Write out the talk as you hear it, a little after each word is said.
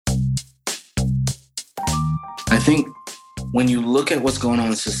I think when you look at what's going on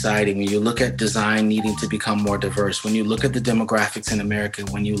in society, when you look at design needing to become more diverse, when you look at the demographics in America,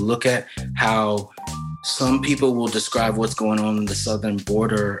 when you look at how some people will describe what's going on in the southern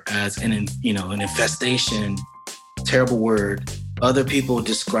border as an infestation, terrible word. Other people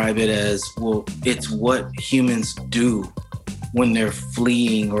describe it as, well, it's what humans do when they're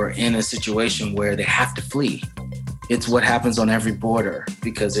fleeing or in a situation where they have to flee. It's what happens on every border,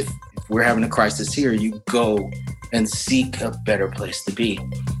 because if we're having a crisis here, you go and seek a better place to be.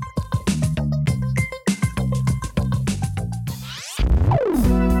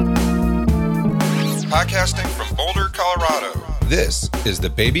 Podcasting from Boulder, Colorado. This is the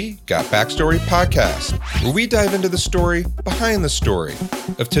Baby Got Backstory podcast, where we dive into the story behind the story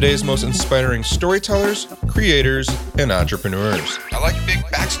of today's most inspiring storytellers, creators, and entrepreneurs. I like big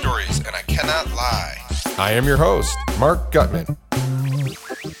backstories, and I cannot lie. I am your host, Mark Gutman.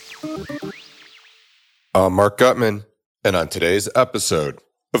 I'm Mark Gutman, and on today's episode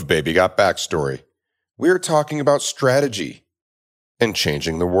of Baby Got Backstory, we are talking about strategy and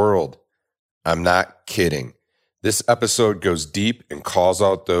changing the world. I'm not kidding. This episode goes deep and calls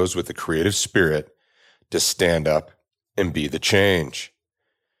out those with a creative spirit to stand up and be the change.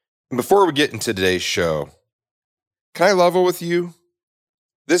 And before we get into today's show, can I level with you?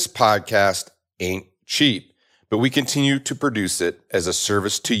 This podcast ain't cheap, but we continue to produce it as a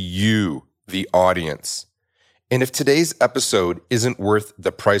service to you, the audience. And if today's episode isn't worth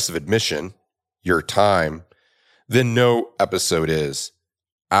the price of admission, your time, then no episode is.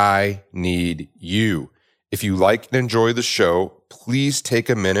 I need you. If you like and enjoy the show, please take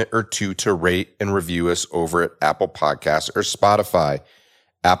a minute or two to rate and review us over at Apple Podcasts or Spotify.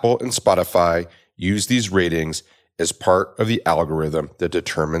 Apple and Spotify use these ratings as part of the algorithm that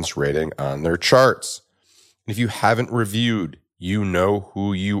determines rating on their charts. If you haven't reviewed, you know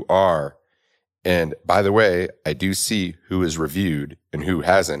who you are. And by the way, I do see who is reviewed and who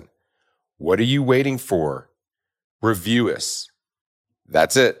hasn't. What are you waiting for? Review us.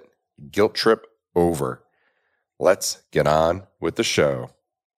 That's it. Guilt trip over. Let's get on with the show.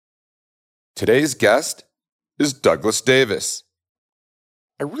 Today's guest is Douglas Davis.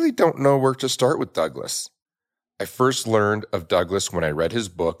 I really don't know where to start with Douglas. I first learned of Douglas when I read his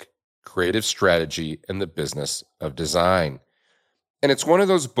book, Creative Strategy and the Business of Design. And it's one of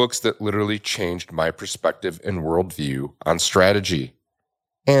those books that literally changed my perspective and worldview on strategy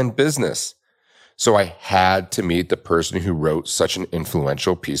and business. So I had to meet the person who wrote such an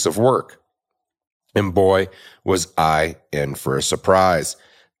influential piece of work. And boy, was I in for a surprise.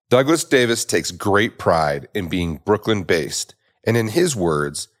 Douglas Davis takes great pride in being Brooklyn-based, and in his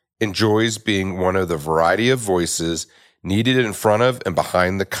words, enjoys being one of the variety of voices needed in front of and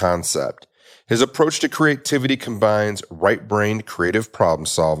behind the concept. His approach to creativity combines right-brained creative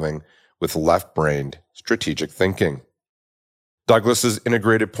problem-solving with left-brained strategic thinking. Douglas's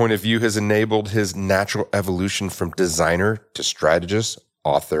integrated point of view has enabled his natural evolution from designer to strategist,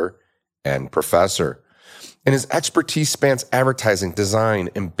 author, and professor. And his expertise spans advertising, design,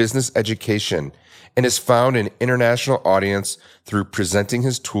 and business education, and has found an international audience through presenting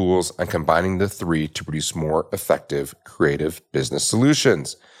his tools and combining the three to produce more effective, creative business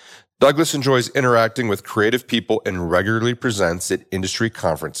solutions. Douglas enjoys interacting with creative people and regularly presents at industry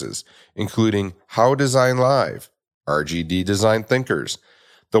conferences, including How Design Live, RGD Design Thinkers,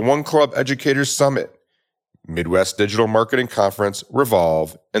 the One Club Educators Summit, Midwest Digital Marketing Conference,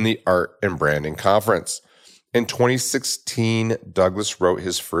 Revolve, and the Art and Branding Conference. In 2016, Douglas wrote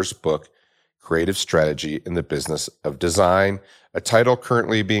his first book, Creative Strategy in the Business of Design, a title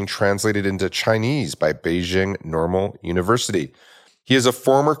currently being translated into Chinese by Beijing Normal University. He is a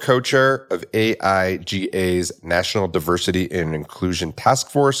former co-chair of AIGA's National Diversity and Inclusion Task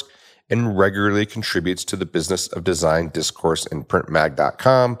Force and regularly contributes to the Business of Design discourse in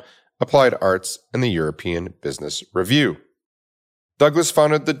printmag.com, Applied Arts, and the European Business Review. Douglas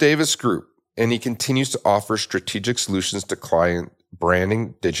founded the Davis Group, and he continues to offer strategic solutions to client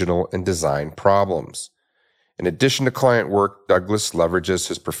branding, digital, and design problems. In addition to client work, Douglas leverages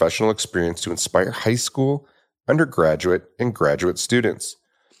his professional experience to inspire high school, undergraduate, and graduate students.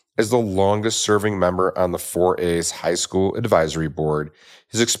 As the longest-serving member on the 4A's High School Advisory Board,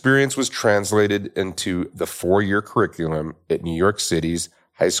 his experience was translated into the 4-year curriculum at New York City's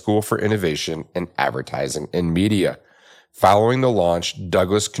High School for Innovation in Advertising and Media. Following the launch,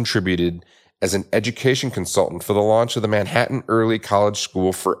 Douglas contributed as an education consultant for the launch of the Manhattan Early College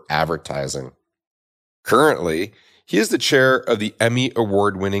School for Advertising. Currently, he is the chair of the Emmy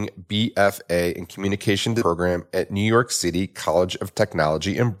Award-winning BFA in Communication program at New York City College of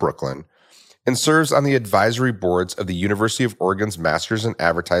Technology in Brooklyn, and serves on the advisory boards of the University of Oregon's Masters in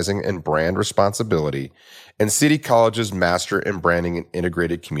Advertising and Brand Responsibility and City College's Master in Branding and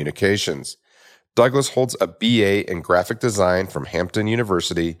Integrated Communications. Douglas holds a BA in Graphic Design from Hampton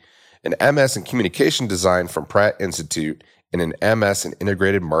University, an MS in Communication Design from Pratt Institute, and an MS in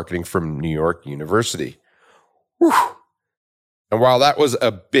Integrated Marketing from New York University. Whew. And while that was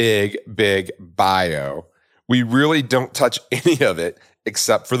a big, big bio, we really don't touch any of it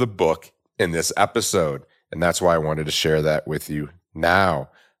except for the book in this episode. And that's why I wanted to share that with you now.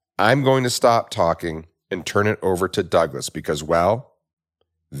 I'm going to stop talking and turn it over to Douglas because, well,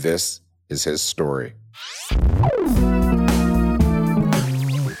 this is his story.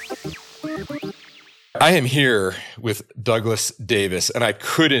 I am here with Douglas Davis, and I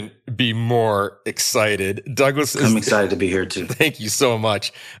couldn't be more excited. I'm excited to be here too. Thank you so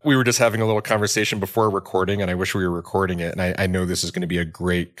much. We were just having a little conversation before recording, and I wish we were recording it. And I know this is going to be a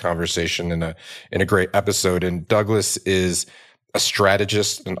great conversation and a great episode. And Douglas is a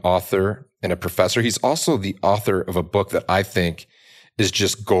strategist, an author, and a professor. He's also the author of a book that I think is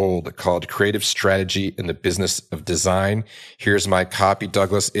just gold called Creative Strategy in the Business of Design. Here's my copy,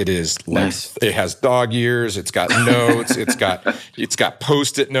 Douglas. It is nice. It has dog ears. It's got notes. It's got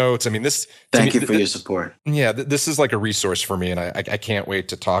Post-it notes. I mean, this. Thank you for your support. Yeah, this is like a resource for me, and I can't wait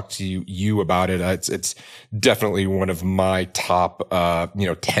to talk to you about it. It's definitely one of my top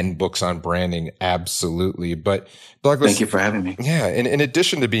 10 books on branding. Absolutely. But Douglas, thank you for having me. Yeah, in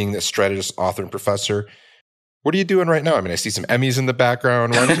addition to being a strategist, author, and professor, what are you doing right now? I mean, I see some Emmys in the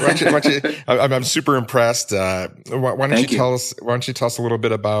background. Why don't you, I'm super impressed. Why don't you tell us a little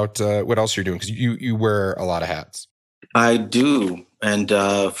bit about what else you're doing? Because you wear a lot of hats. I do. And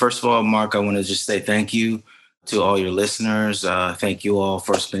first of all, Mark, I want to just say thank you to all your listeners. Thank you all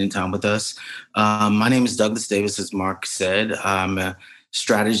for spending time with us. My name is Douglas Davis, as Mark said. I'm a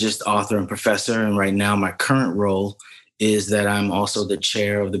strategist, author, and professor. And right now, my current role is that I'm also the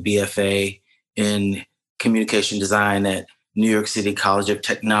chair of the BFA in Communication Design at New York City College of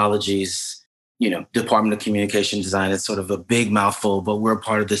Technology's, Department of Communication Design. It's sort of a big mouthful, but we're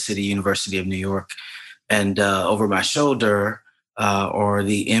part of the City University of New York. And over my shoulder are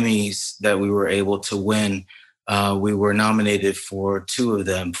the Emmys that we were able to win. We were nominated for 2 of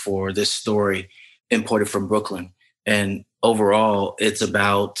them for this story, Imported from Brooklyn. And overall, it's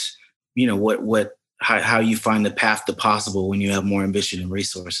about, how you find the path to possible when you have more ambition and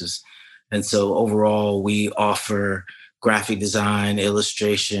resources. And so overall, we offer graphic design,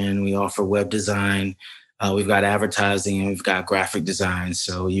 illustration, we offer web design, we've got advertising, and we've got graphic design.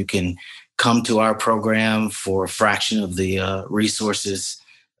 So you can come to our program for a fraction of the resources,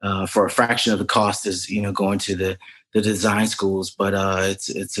 for a fraction of the cost as, going to the design schools. But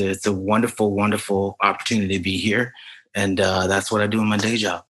it's a wonderful, wonderful opportunity to be here. And that's what I do in my day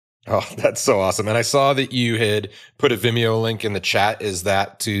job. Oh, that's so awesome. And I saw that you had put a Vimeo link in the chat. Is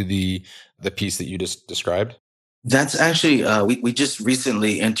that to the piece that you just described? That's actually, we just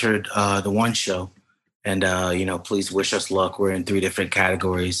recently entered the One Show. And, please wish us luck. We're in 3 different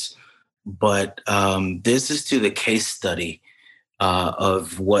categories. But this is to the case study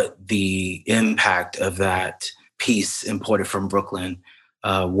of what the impact of that piece, Imported from Brooklyn,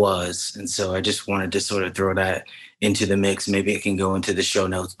 was. And so I just wanted to sort of throw that into the mix. Maybe it can go into the show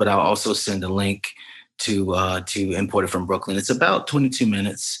notes, but I'll also send a link to Imported from Brooklyn. It's about 22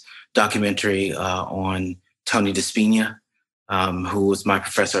 minutes documentary on Tony DeSpina, who was my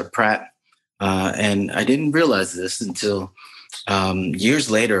professor at Pratt. And I didn't realize this until years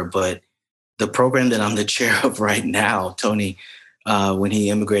later, but the program that I'm the chair of right now, Tony, when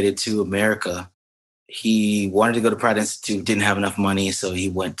he immigrated to America, he wanted to go to Pratt Institute, didn't have enough money, so he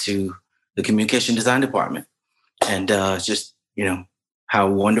went to the communication design department. And just, how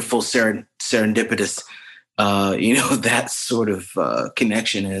wonderful, serendipitous, that sort of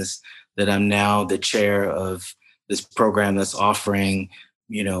connection is, that I'm now the chair of this program that's offering,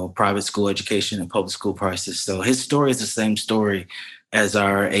 private school education and public school prices. So his story is the same story as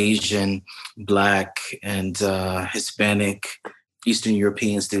our Asian, Black, and Hispanic, Eastern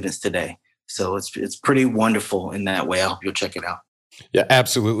European students today. So it's pretty wonderful in that way. I hope you'll check it out. Yeah,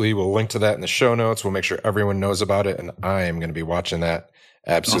 absolutely. We'll link to that in the show notes. We'll make sure everyone knows about it. And I am going to be watching that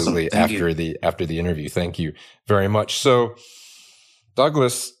absolutely awesome. after the interview. Thank you very much. So,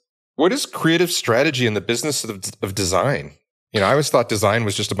 Douglas, what is creative strategy in the business of design? I always thought design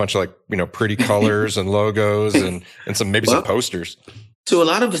was just a bunch of pretty colors and logos and some posters. To a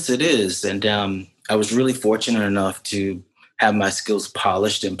lot of us, it is. And I was really fortunate enough to have my skills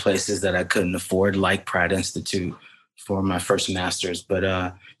polished in places that I couldn't afford, like Pratt Institute, for my first master's.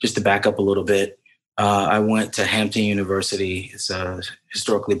 But just to back up a little bit, I went to Hampton University. It's a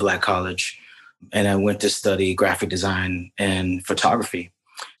historically Black college. And I went to study graphic design and photography.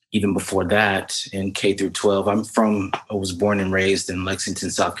 Even before that, in K through 12, I was born and raised in Lexington,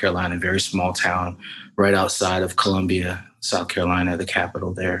 South Carolina, a very small town right outside of Columbia, South Carolina, the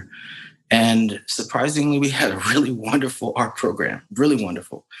capital there. And surprisingly, we had a really wonderful art program, really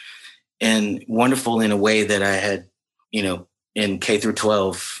wonderful. And wonderful in a way that I had, in K through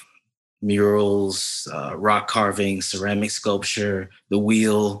 12, murals, rock carving, ceramic sculpture, the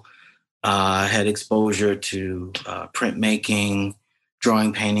wheel. I had exposure to printmaking,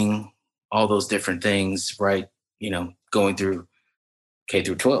 drawing, painting, all those different things, right? Going through K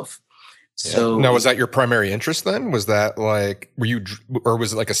through 12. Yeah. So Now, was that your primary interest then? Was that like, or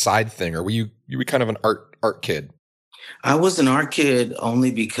was it like a side thing, or you were kind of an art kid? I was an art kid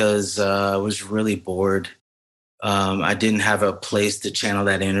only because I was really bored. I didn't have a place to channel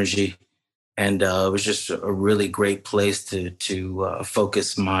that energy. And it was just a really great place to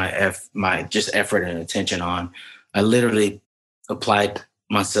focus my just effort and attention on. I literally applied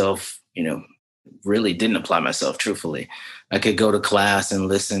myself, really didn't apply myself truthfully. I could go to class and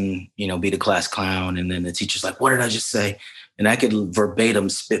listen, be the class clown, and then the teacher's like, "What did I just say?" And I could verbatim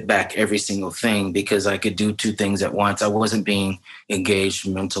spit back every single thing because I could do two things at once. I wasn't being engaged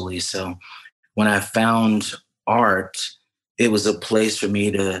mentally. So when I found art, it was a place for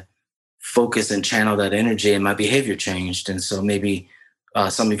me to focus and channel that energy, and my behavior changed. And so maybe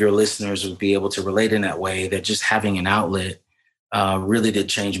some of your listeners would be able to relate in that way, that just having an outlet really did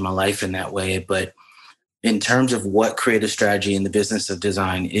change my life in that way. But in terms of what creative strategy in the business of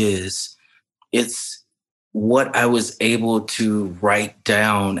design is, it's what I was able to write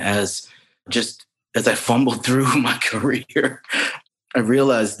down as I fumbled through my career. I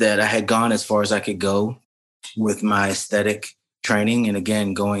realized that I had gone as far as I could go with my aesthetic training. And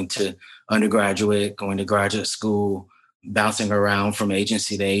again, going to undergraduate, going to graduate school, bouncing around from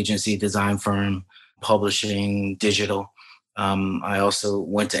agency to agency, design firm, publishing, digital. I also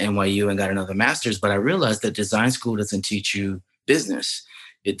went to NYU and got another master's, but I realized that design school doesn't teach you business.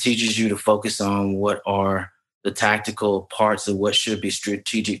 It teaches you to focus on what are the tactical parts of what should be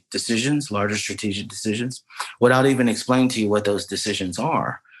strategic decisions, larger strategic decisions, without even explaining to you what those decisions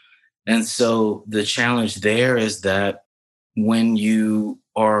are. And so the challenge there is that when you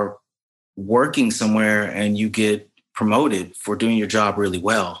are working somewhere and you get promoted for doing your job really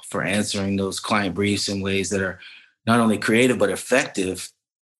well, for answering those client briefs in ways that are not only creative but effective,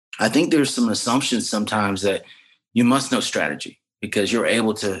 I think there's some assumptions sometimes that you must know strategy because you're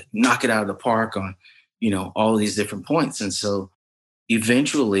able to knock it out of the park on, all of these different points. And so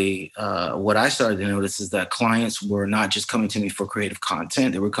eventually, what I started to notice is that clients were not just coming to me for creative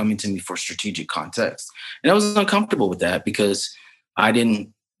content, they were coming to me for strategic context. And I was uncomfortable with that because I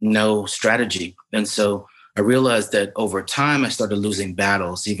didn't know strategy. And so I realized that over time, I started losing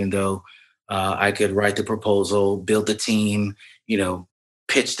battles, even though I could write the proposal, build the team,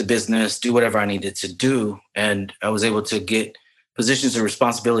 pitch the business, do whatever I needed to do. And I was able to get positions of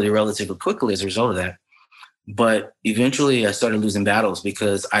responsibility relatively quickly as a result of that. But eventually I started losing battles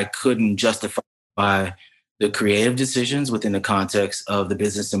because I couldn't justify the creative decisions within the context of the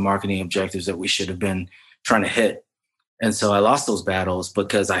business and marketing objectives that we should have been trying to hit. And so I lost those battles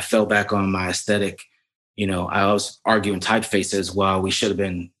because I fell back on my aesthetic. I was arguing typefaces while we should have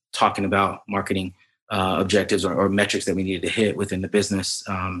been talking about marketing objectives or metrics that we needed to hit within the business,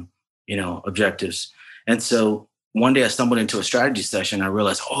 objectives. And so one day I stumbled into a strategy session. I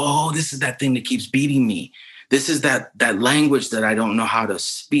realized, oh, this is that thing that keeps beating me. This is that language that I don't know how to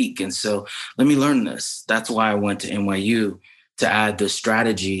speak. And so let me learn this. That's why I went to NYU, to add the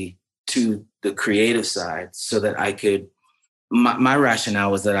strategy to the creative side so that I could, my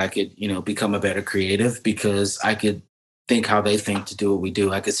rationale was that I could, become a better creative because I could think how they think to do what we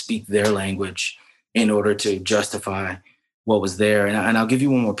do. I could speak their language in order to justify what was there. And I'll give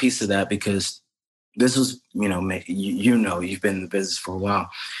you one more piece of that because this was, you've been in the business for a while.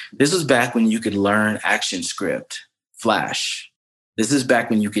 This was back when you could learn ActionScript, Flash. This is back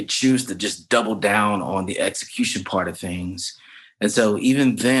when you could choose to just double down on the execution part of things. And so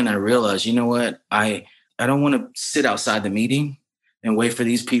even then I realized, you know what? I don't want to sit outside the meeting and wait for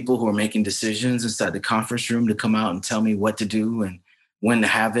these people who are making decisions inside the conference room to come out and tell me what to do and when to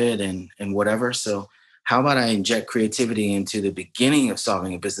have it and whatever. So how about I inject creativity into the beginning of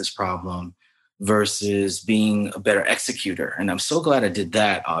solving a business problem versus being a better executor? And I'm so glad I did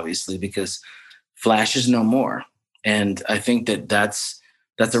that, obviously, because Flash is no more. And I think that that's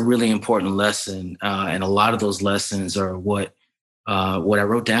a really important lesson. And a lot of those lessons are what I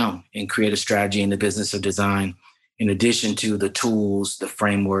wrote down in creative strategy in the business of design, in addition to the tools, the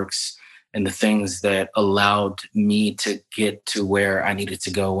frameworks, and the things that allowed me to get to where I needed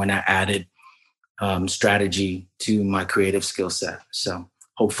to go when I added strategy to my creative skill set. So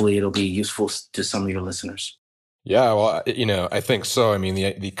hopefully it'll be useful to some of your listeners. Yeah, well, I think so. I mean,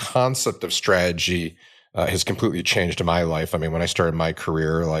 the concept of strategy has completely changed my life. I mean, when I started my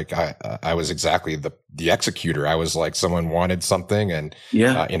career, like I was exactly the executor. I was like, someone wanted something, and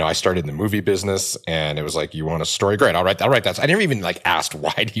Yeah. I started in the movie business, and it was like, you want a story? Great, I'll write that. I never even like asked,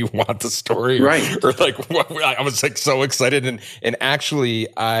 why do you want the story, Right. or like what, I was like so excited, and actually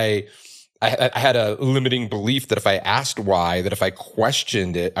I had a limiting belief that if I asked why, that if I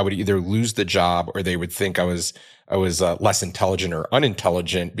questioned it, I would either lose the job or they would think I was less intelligent or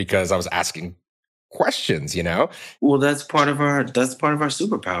unintelligent because I was asking questions. Well, that's part of our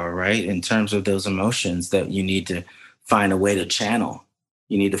superpower, right? In terms of those emotions that you need to find a way to channel.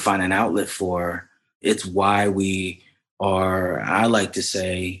 You need to find an outlet for. It's why we are, I like to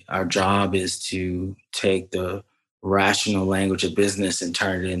say, our job is to take the rational language of business and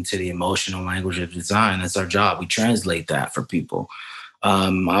turn it into the emotional language of design. That's our job. We translate that for people. I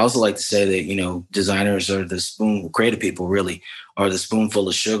also like to say that, designers are creative people really are the spoonful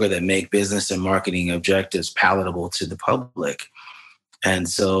of sugar that make business and marketing objectives palatable to the public. And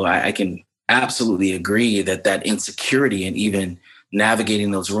so I can absolutely agree that insecurity and even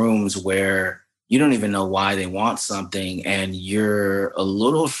navigating those rooms where you don't even know why they want something and you're a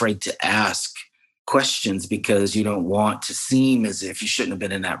little afraid to ask questions because you don't want to seem as if you shouldn't have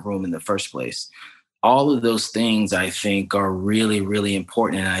been in that room in the first place. All of those things I think are really, really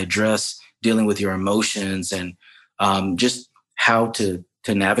important. And I address dealing with your emotions and just how to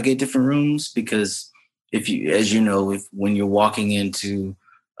navigate different rooms. Because if you, as you know, if when you're walking into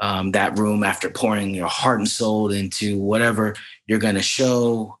that room after pouring your heart and soul into whatever you're going to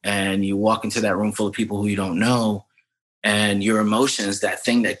show, and you walk into that room full of people who you don't know, and your emotions, that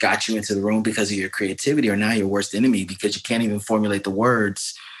thing that got you into the room because of your creativity, are now your worst enemy because you can't even formulate the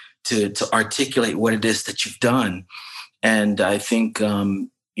words to articulate what it is that you've done. And I think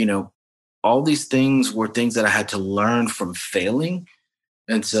all these things were things that I had to learn from failing.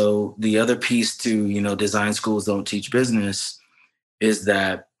 And so the other piece to, design schools don't teach business is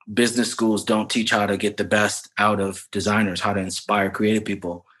that business schools don't teach how to get the best out of designers, how to inspire creative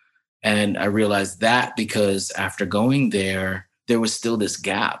people. And I realized that because after going there was still this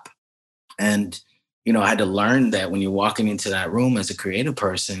gap. And, I had to learn that when you're walking into that room as a creative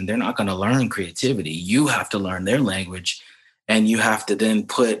person, they're not going to learn creativity. You have to learn their language, and you have to then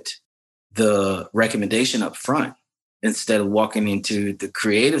put the recommendation up front instead of walking into the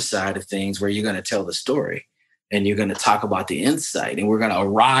creative side of things where you're going to tell the story and you're going to talk about the insight and we're going to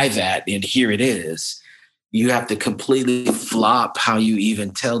arrive at, and here it is. You have to completely flop how you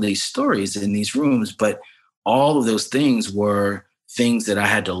even tell these stories in these rooms. But all of those things were things that I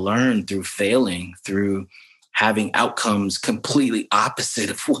had to learn through failing, through having outcomes completely opposite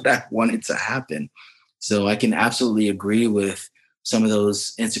of what I wanted to happen. So I can absolutely agree with some of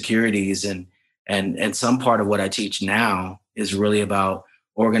those insecurities, and some part of what I teach now is really about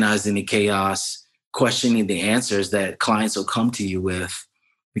organizing the chaos, questioning the answers that clients will come to you with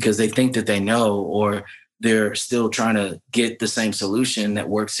because they think that they know, or they're still trying to get the same solution that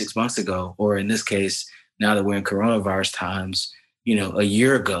worked 6 months ago, or in this case, now that we're in coronavirus times, a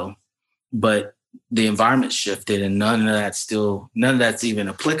year ago. But the environment shifted, and none of that's even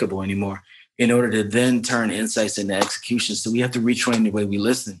applicable anymore. In order to then turn insights into execution, so we have to retrain the way we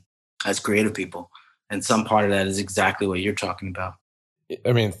listen as creative people, and some part of that is exactly what you're talking about.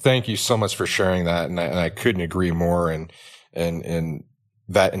 I mean, thank you so much for sharing that, and I couldn't agree more. And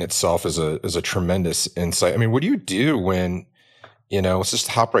that in itself is a tremendous insight. I mean, what do you do when, let's just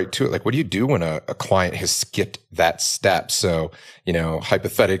hop right to it. Like, what do you do when a client has skipped that step? So,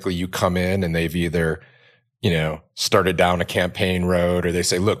 hypothetically, you come in and they've either, started down a campaign road, or they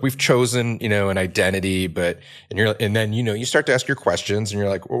say, look, we've chosen, an identity, and then, you start to ask your questions and you're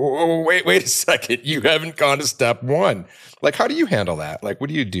like, whoa, wait a second. You haven't gone to step one. Like, how do you handle that? Like, what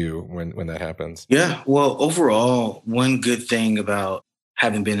do you do when that happens? Yeah. Well, overall, one good thing about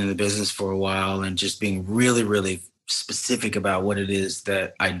having been in the business for a while and just being really, really specific about what it is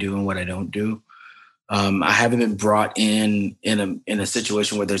that I do and what I don't do. I haven't been brought in a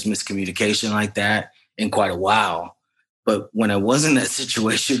situation where there's miscommunication like that in quite a while. But when I was in that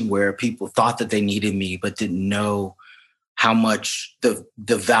situation where people thought that they needed me but didn't know how much the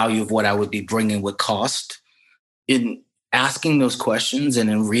value of what I would be bringing would cost, in asking those questions and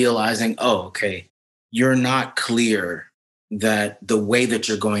in realizing, oh, okay, you're not clear that the way that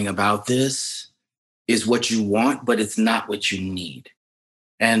you're going about this is what you want, but it's not what you need.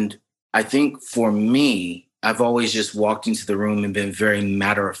 And I think for me, I've always just walked into the room and been very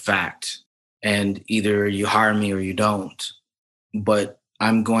matter of fact. And either you hire me or you don't. But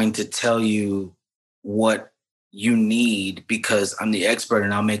I'm going to tell you what you need because I'm the expert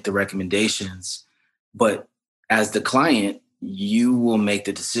and I'll make the recommendations. But as the client, you will make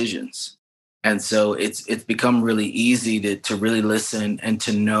the decisions. And so it's become really easy to really listen and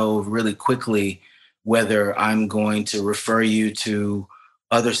to know really quickly whether I'm going to refer you to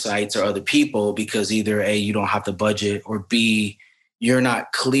other sites or other people because either A, you don't have the budget, or B, you're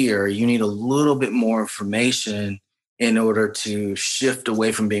not clear. You need a little bit more information in order to shift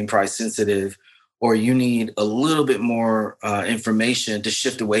away from being price sensitive, or you need a little bit more information to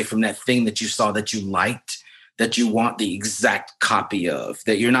shift away from that thing that you saw that you liked, that you want the exact copy of,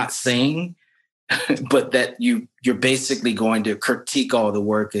 that you're not saying, but that you're basically going to critique all the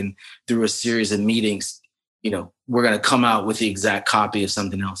work, and through a series of meetings, we're going to come out with the exact copy of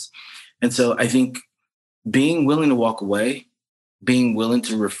something else. And so I think being willing to walk away, being willing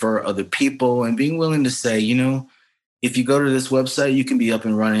to refer other people, and being willing to say, if you go to this website, you can be up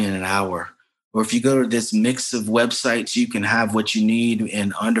and running in an hour. Or if you go to this mix of websites, you can have what you need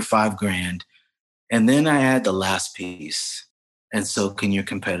in under $5,000. And then I add the last piece, and so can your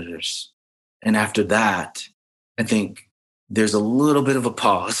competitors. And after that, I think there's a little bit of a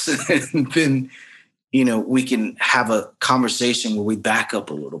pause. And then, we can have a conversation where we back up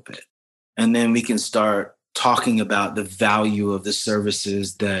a little bit. And then we can start talking about the value of the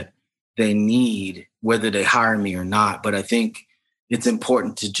services that they need, whether they hire me or not. But I think it's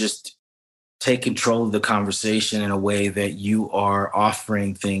important to just take control of the conversation in a way that you are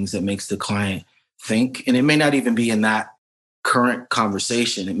offering things that makes the client think. And it may not even be in that current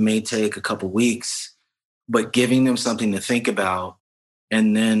conversation. It may take a couple weeks, but giving them something to think about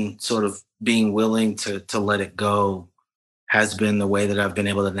and then sort of being willing to let it go has been the way that I've been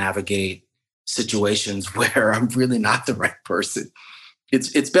able to navigate situations where I'm really not the right person.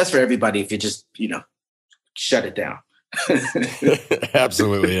 It's best for everybody if you just, shut it down.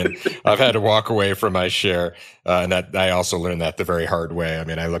 Absolutely. And I've had to walk away from my share. And that I also learned that the very hard way. I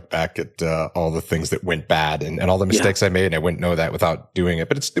mean, I look back at all the things that went bad and all the mistakes I made, and I wouldn't know that without doing it.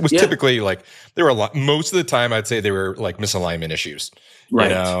 But it was typically like there were a lot, most of the time I'd say they were like misalignment issues,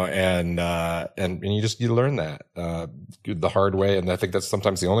 right. And you learn that the hard way. And I think that's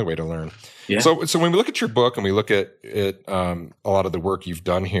sometimes the only way to learn. Yeah. So when we look at your book and we look at a lot of the work you've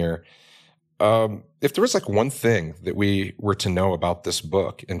done here, if there was like one thing that we were to know about this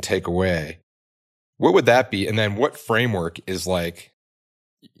book and take away, what would that be? And then what framework is like,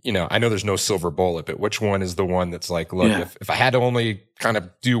 I know there's no silver bullet, but which one is the one that's like, look, if I had to only kind of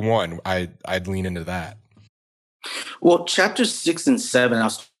do one, I'd lean into that. Well, chapter 6 and 7, I'll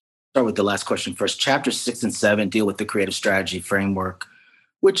start with the last question first. Chapter 6 and 7 deal with the creative strategy framework,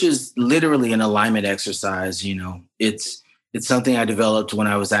 which is literally an alignment exercise. It's something I developed when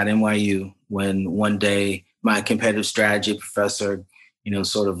I was at NYU, when one day my competitive strategy professor,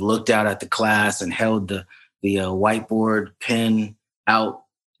 sort of looked out at the class and held the whiteboard pen out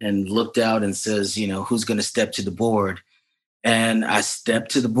and looked out and says, who's going to step to the board? And I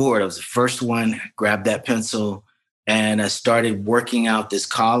stepped to the board. I was the first one, grabbed that pencil, and I started working out this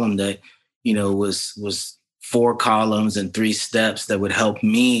column that, was 4 columns and 3 steps that would help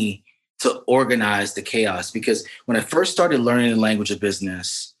me to organize the chaos. Because when I first started learning the language of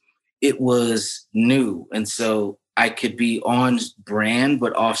business, it was new. And so I could be on brand,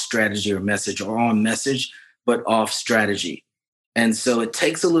 but off strategy or message, or on message, but off strategy. And so it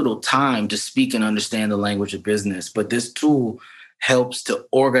takes a little time to speak and understand the language of business. But this tool helps to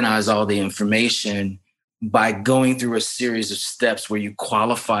organize all the information by going through a series of steps where you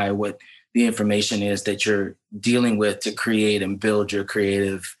qualify what the information is that you're dealing with to create and build your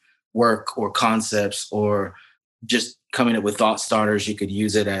creative work or concepts, or just coming up with thought starters. You could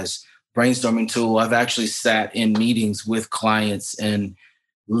use it as brainstorming tool. I've actually sat in meetings with clients and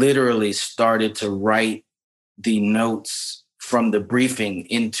literally started to write the notes from the briefing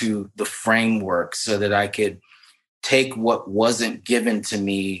into the framework so that I could take what wasn't given to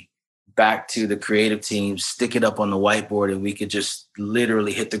me back to the creative team, stick it up on the whiteboard, and we could just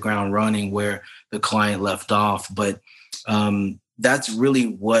literally hit the ground running where the client left off. But that's really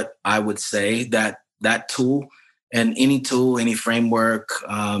what I would say, that tool, and any tool, any framework,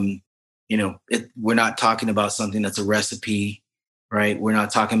 we're not talking about something that's a recipe, right? We're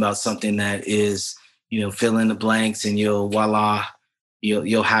not talking about something that is, fill in the blanks and voila,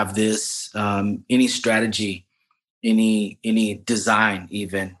 you'll have this. Any strategy, any design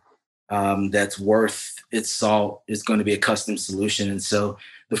even that's worth its salt is going to be a custom solution. And so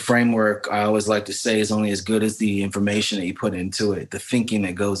the framework, I always like to say, is only as good as the information that you put into it, the thinking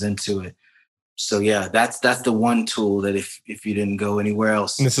that goes into it. So yeah, that's the one tool that if you didn't go anywhere And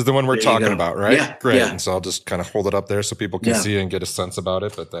else, this is the one we're there you talking go. about, right? Yeah, Great. yeah, And so I'll just kind of hold it up there so people can yeah, see and get a sense about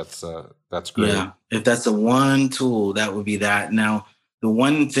it. But that's great. yeah. If that's the one tool, that would be that. Now, the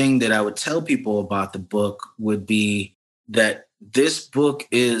one thing that I would tell people about the book would be that this book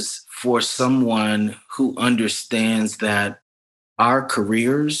is for someone who understands that our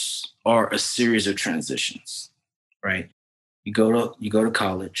careers are a series of transitions, right? You go to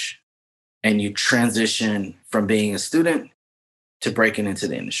college and you transition from being a student to breaking into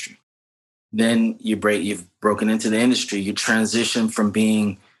the industry. Then you've broken into the industry. You transition from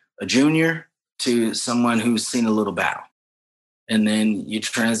being a junior to someone who's seen a little battle. And then you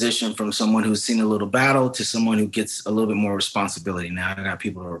transition from someone who's seen a little battle to someone who gets a little bit more responsibility. Now I got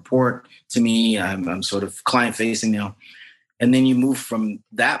people to report to me. I'm sort of client facing now. And then you move from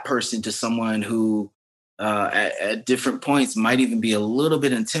that person to someone who at different points might even be a little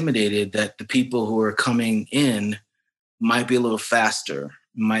bit intimidated that the people who are coming in might be a little faster,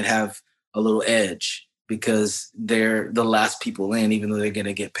 might have a little edge because they're the last people in, even though they're going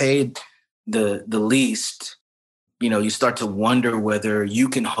to get paid the least. You start to wonder whether you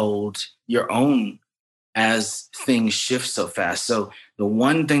can hold your own as things shift so fast. So the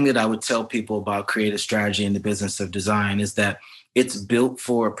one thing that I would tell people about creative strategy in the business of design is that it's built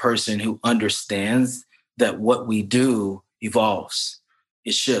for a person who understands that what we do evolves,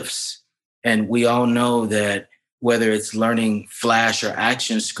 it shifts. And we all know that whether it's learning Flash or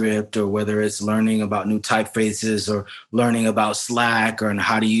ActionScript, or whether it's learning about new typefaces, or learning about Slack, or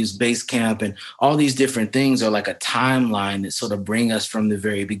how to use Basecamp, and all these different things are like a timeline that sort of bring us from the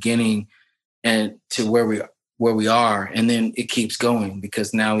very beginning and to where we are, and then it keeps going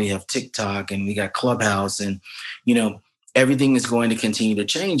because now we have TikTok and we got Clubhouse, and you know everything is going to continue to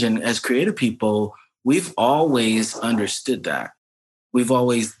change. And as creative people, we've always understood that. We've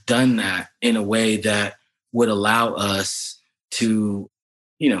always done that in a way that would allow us to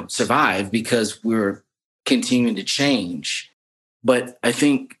survive because we're continuing to change. But I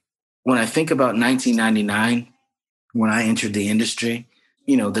think when I think about 1999, when I entered the industry,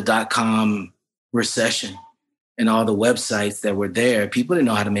 the dot-com recession and all the websites that were there, people didn't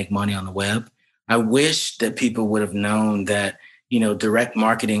know how to make money on the web. I wish that people would have known that, direct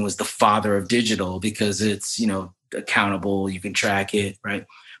marketing was the father of digital because it's, accountable, you can track it, right?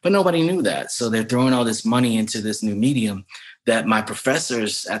 But nobody knew that. So they're throwing all this money into this new medium that my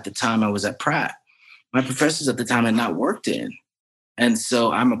professors at the time I was at Pratt, my professors at the time had not worked in. And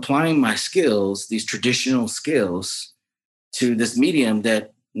so I'm applying my skills, these traditional skills, to this medium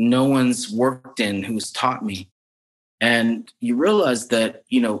that no one's worked in who's taught me. And you realize that,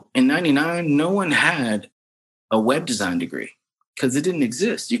 in 99, no one had a web design degree because it didn't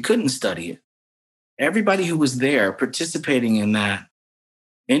exist. You couldn't study it. Everybody who was there participating in that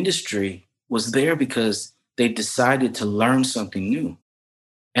industry was there because they decided to learn something new.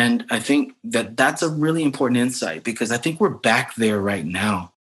 And I think that that's a really important insight because I think we're back there right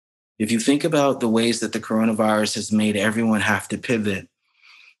now. If you think about the ways that the coronavirus has made everyone have to pivot,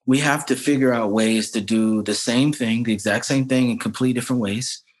 we have to figure out ways to do the same thing, the exact same thing in complete different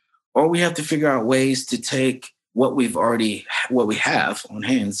ways, or we have to figure out ways to take what we have on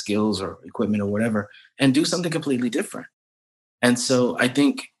hand, skills or equipment or whatever, and do something completely different. And so I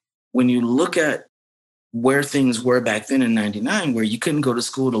think when you look at where things were back then in 99, where you couldn't go to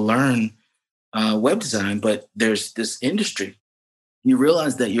school to learn web design, but there's this industry, you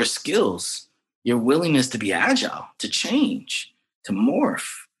realize that your skills, your willingness to be agile, to change, to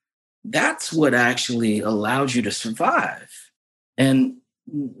morph, that's what actually allows you to survive. And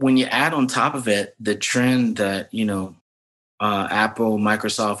when you add on top of it the trend that, Apple,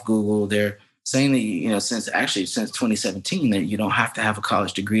 Microsoft, Google, they're saying that, since 2017, that you don't have to have a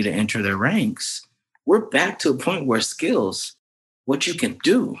college degree to enter their ranks. We're back to a point where skills, what you can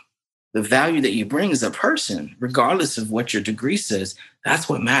do, the value that you bring as a person, regardless of what your degree says, that's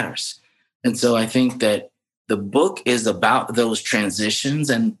what matters. And so I think that the book is about those transitions.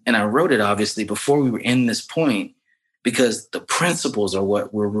 And I wrote it obviously before we were in this point, because the principles are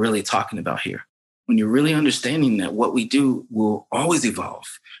what we're really talking about here. When you're really understanding that what we do will always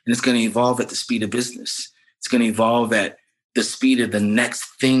evolve, and it's going to evolve at the speed of business. It's going to evolve at the speed of the next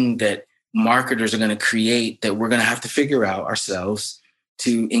thing that marketers are going to create that we're going to have to figure out ourselves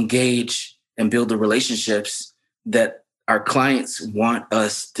to engage and build the relationships that our clients want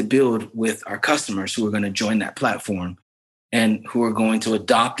us to build with our customers who are going to join that platform and who are going to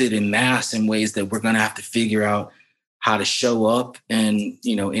adopt it in mass in ways that we're going to have to figure out how to show up and,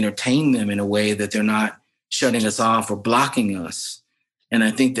 entertain them in a way that they're not shutting us off or blocking us. And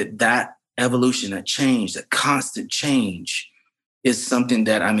I think that evolution, that change, that constant change is something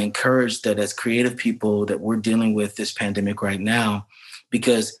that I'm encouraged that as creative people that we're dealing with this pandemic right now,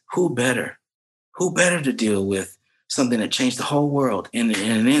 because who better? Who better to deal with something that changed the whole world in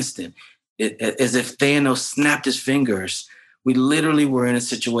an instant? As if Thanos snapped his fingers, we literally were in a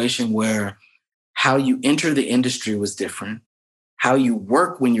situation where how you enter the industry was different. How you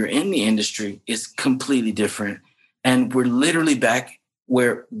work when you're in the industry is completely different. And we're literally back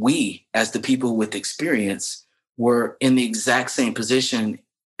where we, as the people with experience, were in the exact same position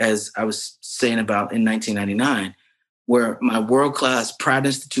as I was saying about in 1999, where my world-class Pratt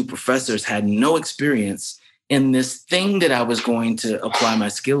Institute professors had no experience in this thing that I was going to apply my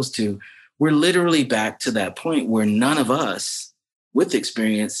skills to. We're literally back to that point where none of us with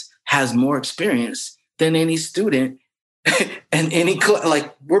experience has more experience than any student and any,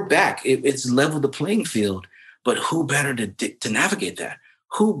 like, we're back. It's leveled the playing field, but who better to navigate that?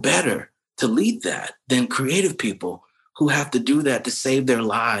 Who better to lead that than creative people who have to do that to save their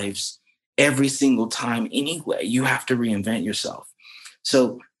lives every single time anyway? You have to reinvent yourself.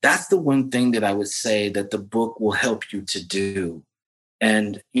 So that's the one thing that I would say that the book will help you to do.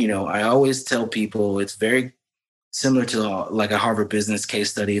 And, I always tell people it's very similar to like a Harvard Business case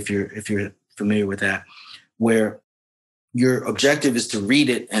study, if you're familiar with that, where your objective is to read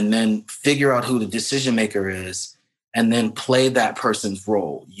it and then figure out who the decision maker is and then play that person's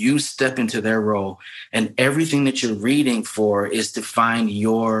role. You step into their role, and everything that you're reading for is to find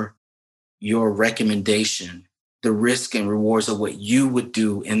your recommendation, the risk and rewards of what you would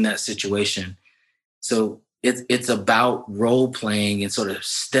do in that situation. So it's about role playing and sort of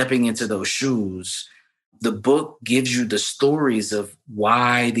stepping into those shoes. The book gives you the stories of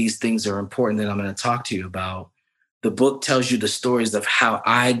why these things are important that I'm going to talk to you about. The book tells you the stories of how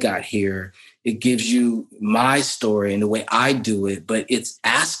I got here. It gives you my story and the way I do it, but it's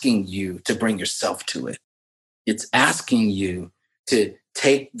asking you to bring yourself to it. It's asking you to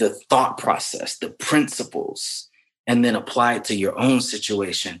take the thought process, the principles, and then apply it to your own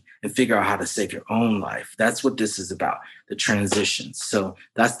situation and figure out how to save your own life. That's what this is about, the transitions. So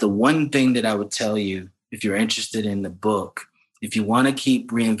that's the one thing that I would tell you if you're interested in the book. If you want to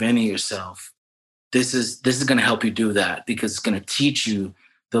keep reinventing yourself, this is going to help you do that, because it's going to teach you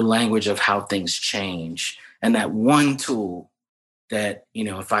the language of how things change. And that one tool that,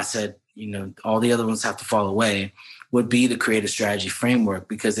 if I said, all the other ones have to fall away, would be the creative strategy framework,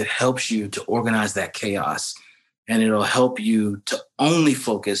 because it helps you to organize that chaos, and it'll help you to only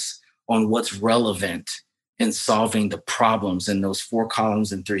focus on what's relevant in solving the problems in those 4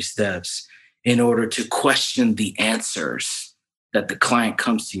 columns and 3 steps, in order to question the answers that the client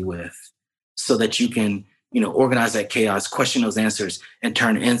comes to you with, so that you can, organize that chaos, question those answers, and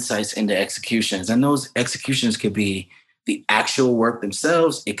turn insights into executions. And those executions could be the actual work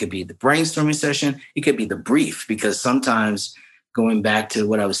themselves. It could be the brainstorming session. It could be the brief, because sometimes, going back to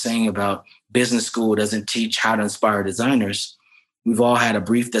what I was saying about business school doesn't teach how to inspire designers. We've all had a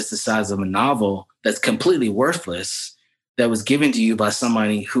brief that's the size of a novel that's completely worthless, that was given to you by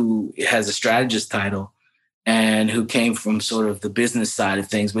somebody who has a strategist title and who came from sort of the business side of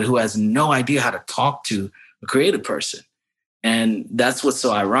things, but who has no idea how to talk to a creative person. And that's what's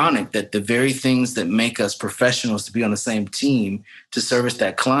so ironic, that the very things that make us professionals to be on the same team to service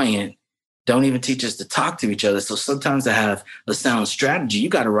that client don't even teach us to talk to each other. So sometimes to have a sound strategy, you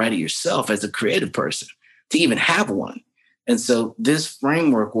got to write it yourself as a creative person to even have one. And so this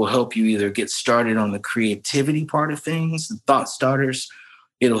framework will help you either get started on the creativity part of things, the thought starters.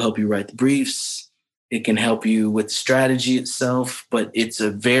 It'll help you write the briefs. It can help you with the strategy itself, but it's a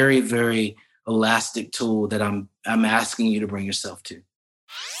very, very elastic tool that I'm asking you to bring yourself to.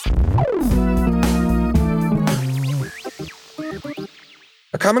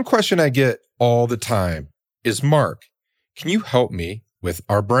 A common question I get all the time is, Mark, can you help me with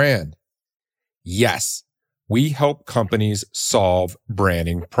our brand? Yes, we help companies solve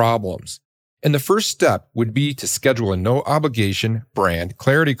branding problems. And the first step would be to schedule a no-obligation brand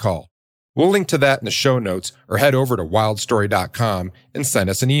clarity call. We'll link to that in the show notes, or head over to wildstory.com and send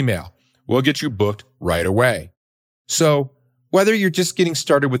us an email. We'll get you booked right away. So whether you're just getting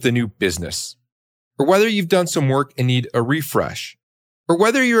started with a new business, or whether you've done some work and need a refresh, or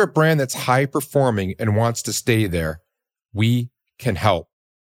whether you're a brand that's high performing and wants to stay there, we can help.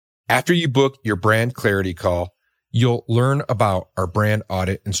 After you book your brand clarity call, you'll learn about our brand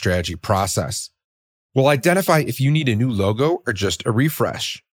audit and strategy process. We'll identify if you need a new logo or just a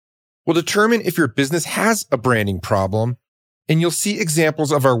refresh. We'll determine if your business has a branding problem, and you'll see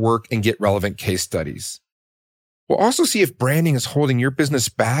examples of our work and get relevant case studies. We'll also see if branding is holding your business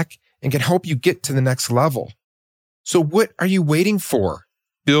back and can help you get to the next level. So what are you waiting for?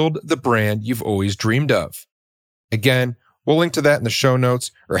 Build the brand you've always dreamed of. Again, We'll link to that in the show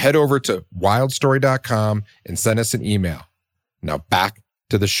notes, or head over to wildstory.com and send us an email. Now back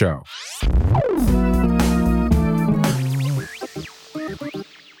to the show.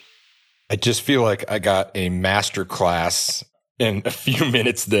 I just feel like I got a master class in a few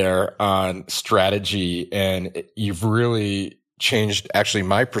minutes there on strategy, and you've really changed actually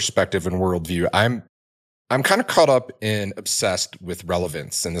my perspective and worldview. I'm kind of caught up and obsessed with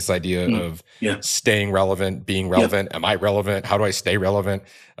relevance and this idea of staying relevant, being relevant. Am I relevant? How do I stay relevant?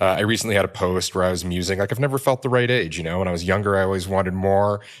 I recently had a post where I was musing, like, I've never felt the right age. You know, when I was younger, I always wanted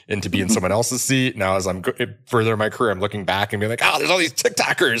more and to be in someone else's seat. Now, as I'm further in my career, I'm looking back and being like, oh, there's all these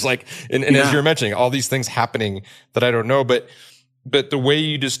TikTokers, like, and as you're mentioning, all these things happening that I don't know. But the way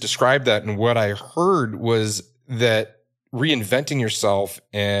you just described that, and what I heard was that reinventing yourself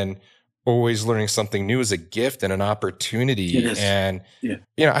and always learning something new is a gift and an opportunity. And, you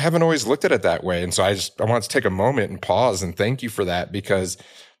know, I haven't always looked at it that way. And so I want to take a moment and pause and thank you for that, because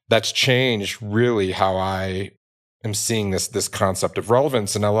that's changed really how I am seeing this concept of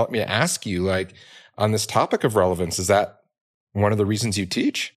relevance. And now let me ask you, like, on this topic of relevance, is that one of the reasons you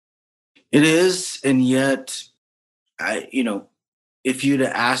teach? It is. And yet, if you'd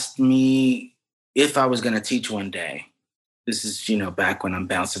have asked me if I was going to teach one day, this is, back when I'm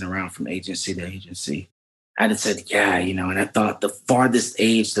bouncing around from agency to agency, I'd have said, and I thought the farthest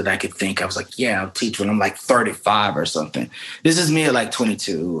age that I could think, I was like, I'll teach when I'm like 35 or something. This is me at like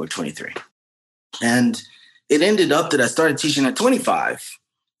 22 or 23. And it ended up that I started teaching at 25.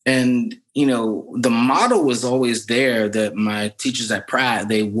 And, the model was always there that my teachers at Pratt,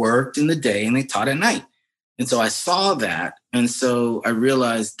 they worked in the day and they taught at night. And so I saw that. And so I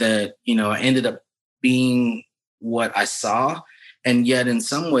realized that, I ended up being what I saw. And yet in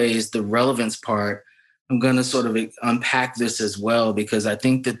some ways, the relevance part, I'm going to sort of unpack this as well, because I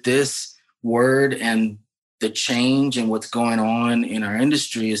think that this word and the change and what's going on in our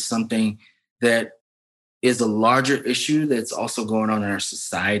industry is something that is a larger issue that's also going on in our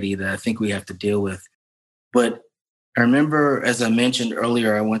society that I think we have to deal with. But I remember, as I mentioned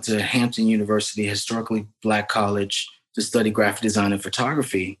earlier, I went to Hampton University, historically Black college, to study graphic design and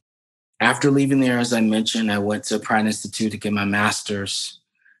photography. After leaving there, as I mentioned, I went to Pratt Institute to get my master's.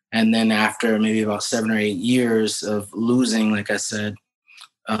 And then after maybe about 7 or 8 years of losing, like I said,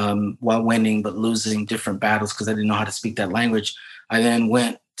 while winning, but losing different battles because I didn't know how to speak that language, I then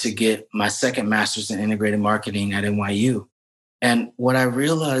went to get my second master's in integrated marketing at NYU. And what I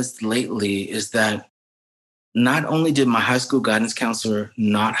realized lately is that not only did my high school guidance counselor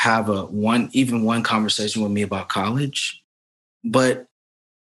not have even one conversation with me about college, but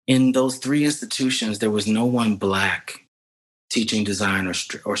in those 3 institutions, there was no one Black teaching design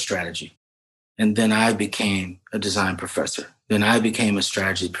or strategy. And then I became a design professor. Then I became a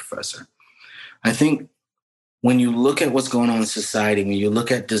strategy professor. I think when you look at what's going on in society, when you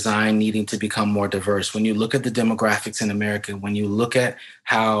look at design needing to become more diverse, when you look at the demographics in America, when you look at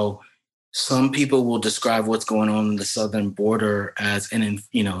how some people will describe what's going on in the southern border as an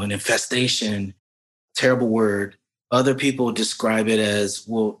infestation, terrible word. Other people describe it as,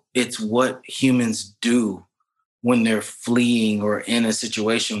 well, it's what humans do when they're fleeing or in a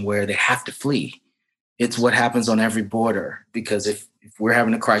situation where they have to flee. It's what happens on every border, because if we're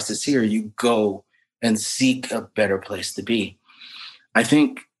having a crisis here, you go and seek a better place to be. I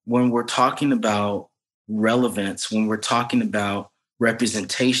think when we're talking about relevance, when we're talking about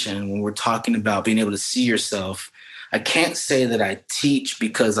representation, when we're talking about being able to see yourself, I can't say that I teach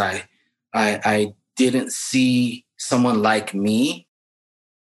because I didn't see someone like me,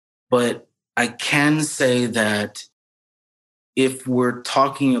 but I can say that if we're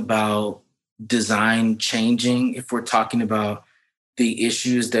talking about design changing, if we're talking about the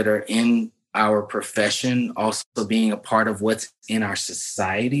issues that are in our profession also being a part of what's in our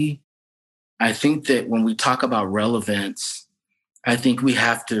society, I think that when we talk about relevance, I think we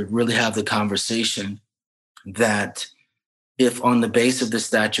have to really have the conversation that if on the base of the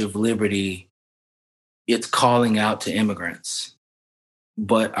Statue of Liberty, it's calling out to immigrants,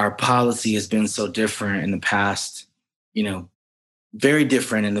 but our policy has been so different in the past, very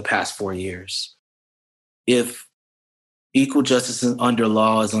different in the past 4 years. If equal justice under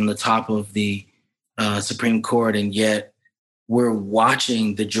law is on the top of the Supreme Court, and yet we're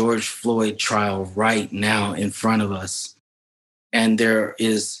watching the George Floyd trial right now in front of us, and there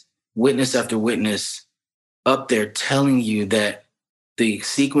is witness after witness up there telling you that the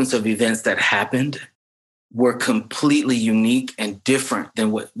sequence of events that happened were completely unique and different than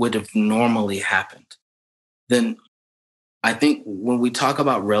what would have normally happened, then I think when we talk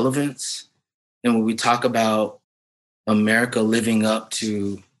about relevance and when we talk about America living up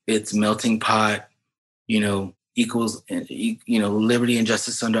to its melting pot, equals, liberty and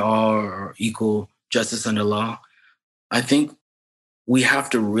justice under all, or equal justice under law. I think we have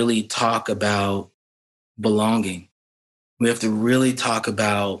to really talk about belonging. We have to really talk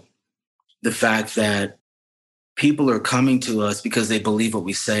about the fact that people are coming to us because they believe what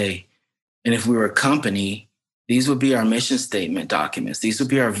we say. And if we were a company, these would be our mission statement documents. These would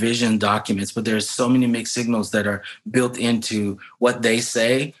be our vision documents. But there's so many mixed signals that are built into what they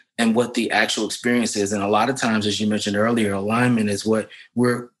say and what the actual experience is. And a lot of times, as you mentioned earlier, alignment is what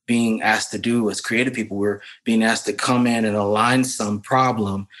we're being asked to do as creative people. We're being asked to come in and align some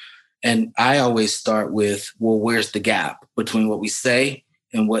problem. And I always start with, well, where's the gap between what we say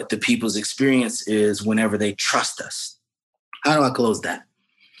and what the people's experience is whenever they trust us? How do I close that?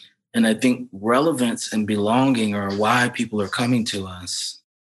 And I think relevance and belonging are why people are coming to us.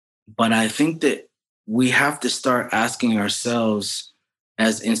 But I think that we have to start asking ourselves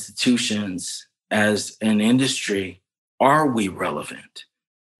as institutions, as an industry, are we relevant?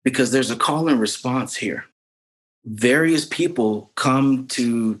 Because there's a call and response here. Various people come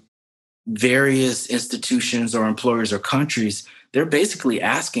to various institutions or employers or countries. They're basically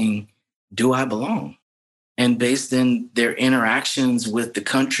asking, do I belong? And based in their interactions with the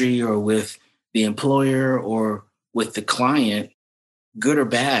country or with the employer or with the client, good or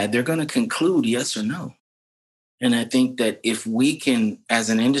bad, they're going to conclude yes or no. And I think that if we can, as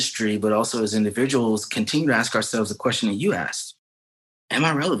an industry, but also as individuals, continue to ask ourselves the question that you asked, am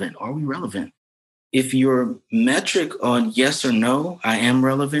I relevant? Are we relevant? If your metric on yes or no, I am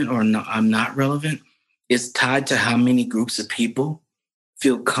relevant or no, I'm not relevant, is tied to how many groups of people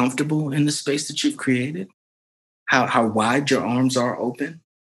feel comfortable in the space that you've created, how wide your arms are open,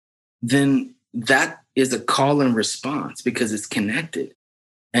 then that is a call and response because it's connected.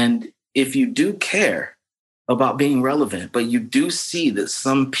 And if you do care about being relevant, but you do see that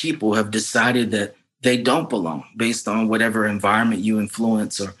some people have decided that they don't belong based on whatever environment you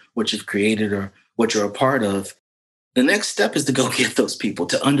influence or what you've created or what you're a part of, the next step is to go get those people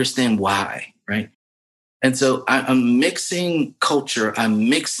to understand why, right? And so I'm mixing culture, I'm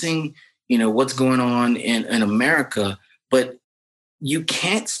mixing, what's going on in America, but you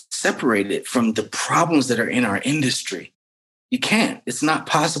can't separate it from the problems that are in our industry. You can't. It's not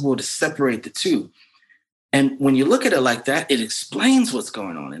possible to separate the two. And when you look at it like that, it explains what's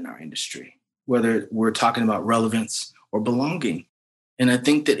going on in our industry, whether we're talking about relevance or belonging. And I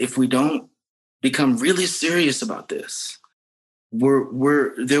think that if we don't become really serious about this,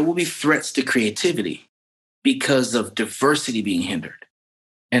 there will be threats to creativity because of diversity being hindered.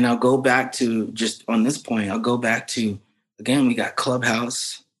 And I'll go back to, just on this point, again, we got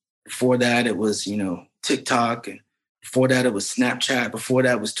Clubhouse. Before that, it was, TikTok. And before that, it was Snapchat. Before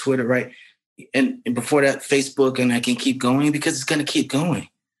that was Twitter, right? And before that, Facebook. And I can keep going because it's going to keep going.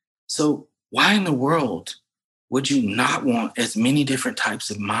 So why in the world would you not want as many different types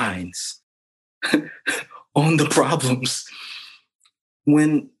of minds on the problems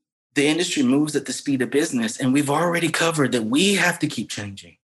when the industry moves at the speed of business? And we've already covered that we have to keep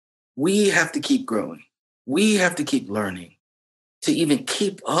changing. We have to keep growing. We have to keep learning to even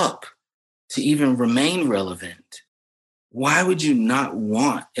keep up, to even remain relevant. Why would you not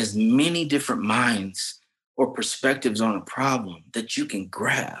want as many different minds or perspectives on a problem that you can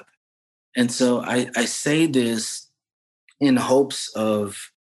grab? And so I say this in hopes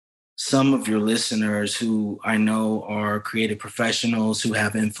of some of your listeners who I know are creative professionals who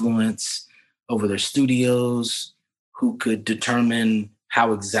have influence over their studios, who could determine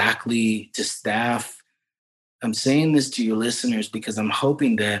how exactly to staff. I'm saying this to your listeners because I'm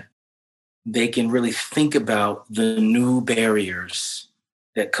hoping that they can really think about the new barriers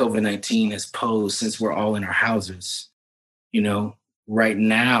that COVID-19 has posed since we're all in our houses. Right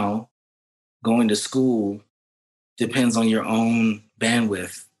now, going to school depends on your own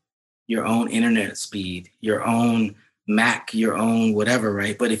bandwidth, your own internet speed, your own Mac, your own whatever,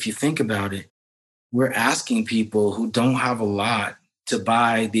 right? But if you think about it, we're asking people who don't have a lot to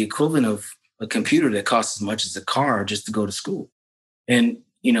buy the equivalent of a computer that costs as much as a car just to go to school. And,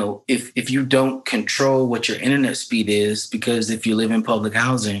 if you don't control what your internet speed is, because if you live in public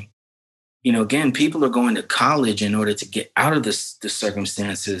housing, again, people are going to college in order to get out of the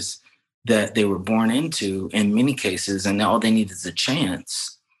circumstances that they were born into in many cases, and all they need is a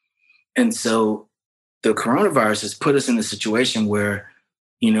chance. And so the coronavirus has put us in a situation where,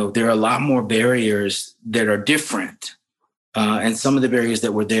 there are a lot more barriers that are different. And some of the barriers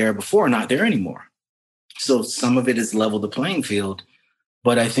that were there before are not there anymore. So some of it is level the playing field.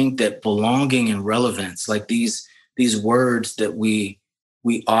 But I think that belonging and relevance, like these words that we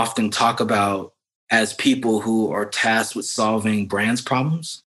often talk about as people who are tasked with solving brands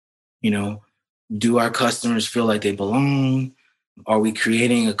problems, Do our customers feel like they belong? Are we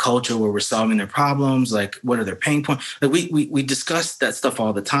creating a culture where we're solving their problems? Like, what are their pain points? Like, we discuss that stuff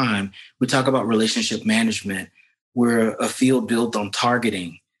all the time. We talk about relationship management. We're a field built on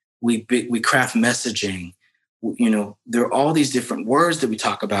targeting. We craft messaging. There are all these different words that we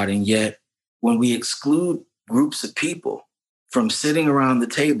talk about, and yet when we exclude groups of people from sitting around the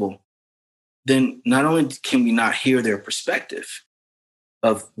table, then not only can we not hear their perspective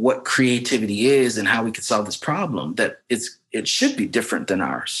of what creativity is and how we could solve this problem, that it should be different than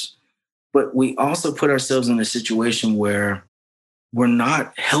ours. But we also put ourselves in a situation where we're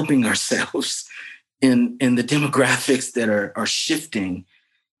not helping ourselves in the demographics that are shifting,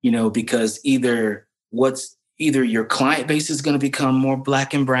 because either your client base is going to become more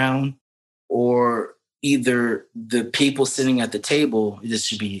black and brown, or either the people sitting at the table,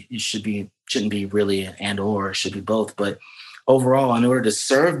 shouldn't be really an and or, it should be both. But overall, in order to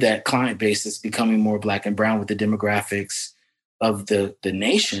serve that client base that's becoming more black and brown with the demographics of the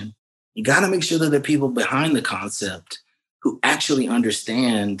nation, you got to make sure that the people behind the concept who actually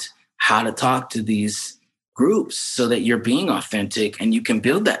understand how to talk to these groups so that you're being authentic and you can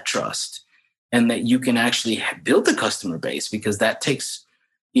build that trust and that you can actually build the customer base, because that takes,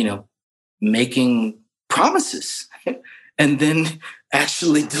 making promises and then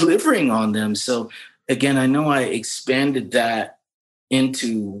actually delivering on them. So again, I know I expanded that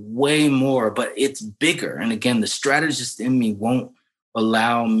into way more, but it's bigger. And again, the strategist in me won't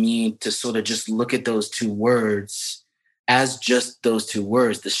allow me to sort of just look at those two words as just those two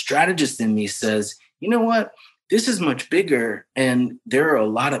words. The strategist in me says, you know what? This is much bigger. And there are a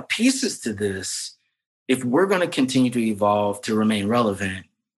lot of pieces to this. If we're going to continue to evolve to remain relevant,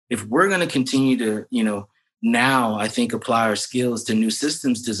 if we're going to continue to, now I think apply our skills to new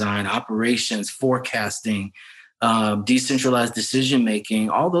systems design, operations, forecasting, decentralized decision-making,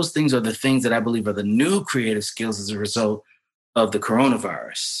 all those things are the things that I believe are the new creative skills as a result of the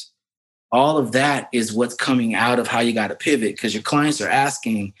coronavirus. All of that is what's coming out of how you got to pivot, because your clients are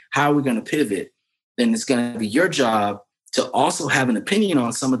asking, how are we going to pivot? Then it's going to be your job to also have an opinion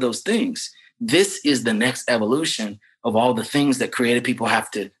on some of those things. This is the next evolution of all the things that creative people have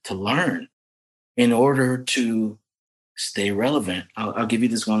to learn in order to stay relevant. I'll give you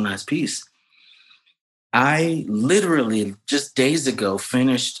this one last piece. I literally just days ago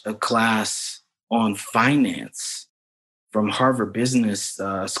finished a class on finance from Harvard Business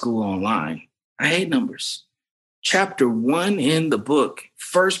School online. I hate numbers. Chapter 1 in the book,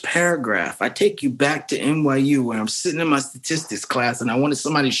 first paragraph, I take you back to NYU where I'm sitting in my statistics class and I wanted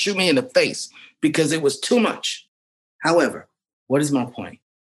somebody to shoot me in the face because it was too much. However, what is my point?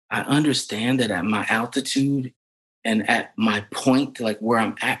 I understand that at my altitude and at my point, like where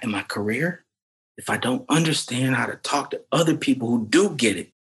I'm at in my career, if I don't understand how to talk to other people who do get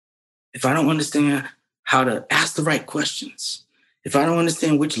it, if I don't understand how to ask the right questions, if I don't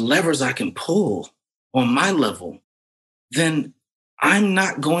understand which levers I can pull on my level, then I'm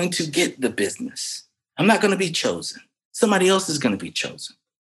not going to get the business. I'm not going to be chosen. Somebody else is going to be chosen.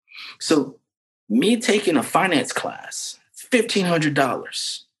 So me taking a finance class,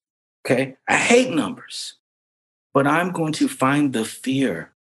 $1,500, okay? I hate numbers, but I'm going to find the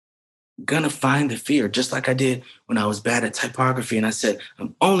fear. I'm going to find the fear, just like I did when I was bad at typography. And I said,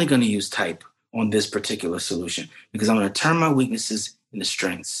 I'm only going to use type on this particular solution because I'm going to turn my weaknesses into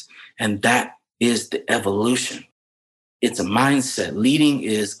strengths. And that is the evolution. It's a mindset. Leading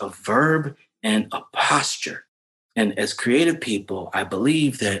is a verb and a posture. And as creative people, I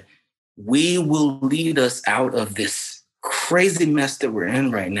believe that we will lead us out of this crazy mess that we're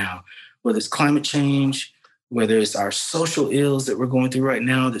in right now, whether it's climate change, whether it's our social ills that we're going through right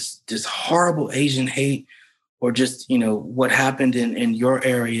now, this horrible Asian hate, or just, what happened in your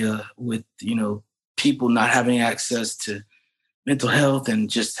area with, people not having access to mental health and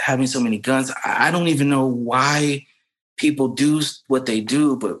just having so many guns. I don't even know why people do what they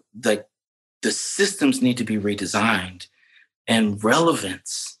do, but like the systems need to be redesigned, and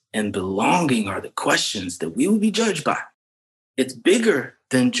relevance and belonging are the questions that we will be judged by. It's bigger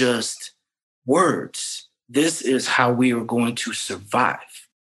than just words. This is how we are going to survive.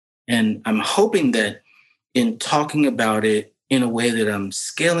 And I'm hoping that in talking about it in a way that I'm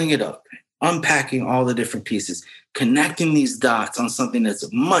scaling it up, unpacking all the different pieces, connecting these dots on something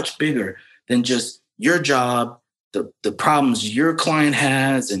that's much bigger than just your job, the problems your client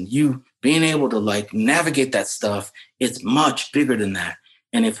has, and you being able to navigate that stuff. It's much bigger than that.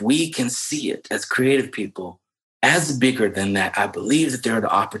 And if we can see it as creative people as bigger than that, I believe that there are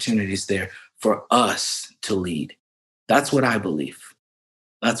the opportunities there for us to lead. That's what I believe.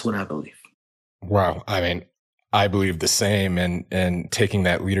 That's what I believe. Wow. I mean, I believe the same, and taking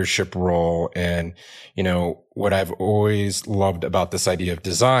that leadership role. And, what I've always loved about this idea of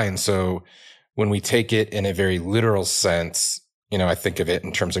design. So when we take it in a very literal sense, I think of it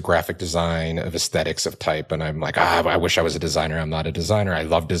in terms of graphic design, of aesthetics, of type. And I'm like, I wish I was a designer. I'm not a designer. I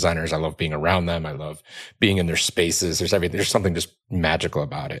love designers. I love being around them. I love being in their spaces. There's something just magical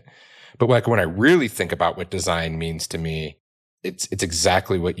about it. But like when I really think about what design means to me, it's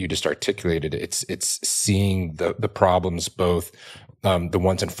exactly what you just articulated. It's seeing the problems, both the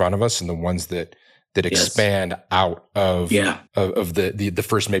ones in front of us and the ones that expand out of the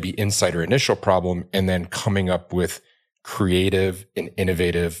first maybe insight or initial problem, and then coming up with creative and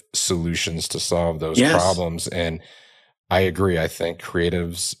innovative solutions to solve those problems. And I agree. I think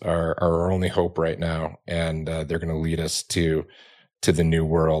creatives are our only hope right now, and they're going to lead us to the new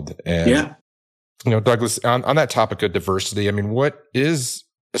world. And Douglas, on that topic of diversity, I mean, what is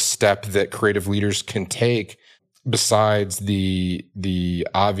a step that creative leaders can take besides the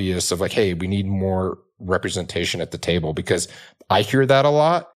obvious of like, hey, we need more representation at the table? Because I hear that a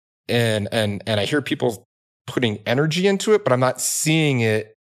lot, and I hear people putting energy into it, but I'm not seeing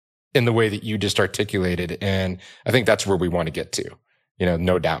it in the way that you just articulated. And I think that's where we want to get to,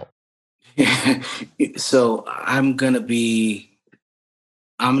 no doubt. So I'm going to be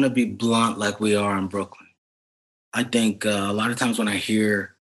blunt like we are in Brooklyn. I think a lot of times when I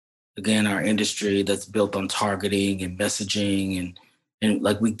hear, again, our industry that's built on targeting and messaging and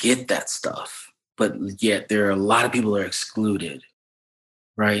like we get that stuff, but yet there are a lot of people that are excluded,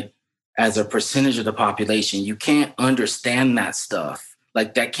 right? As a percentage of the population, you can't understand that stuff.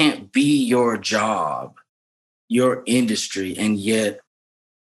 Like that can't be your job, your industry, and yet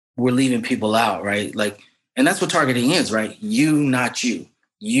we're leaving people out, right? Like, and that's what targeting is, right? You, not you.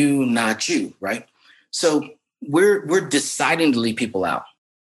 You, not you, right? So we're deciding to leave people out.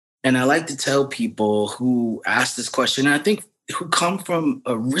 And I like to tell people who ask this question, and I think who come from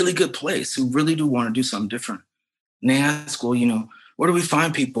a really good place, who really do want to do something different. And they ask, well, where do we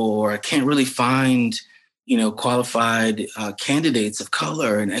find people? Or I can't really find, qualified candidates of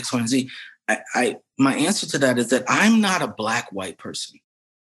color and X, Y, and Z. My answer to that is that I'm not a black, white person.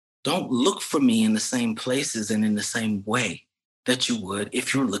 Don't look for me in the same places and in the same way that you would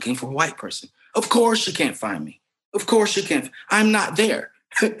if you're looking for a white person. Of course you can't find me. Of course you can't. I'm not there.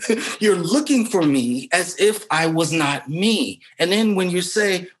 You're looking for me as if I was not me. And then when you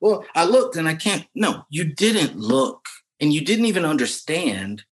say, well, I looked and I can't. No, you didn't look. And you didn't even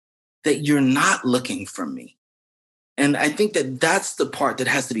understand that you're not looking for me. And I think that that's the part that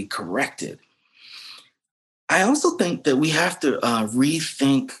has to be corrected. I also think that we have to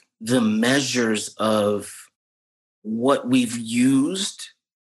rethink the measures of what we've used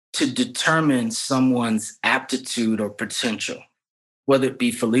to determine someone's aptitude or potential, whether it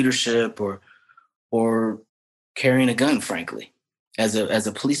be for leadership or carrying a gun, frankly, as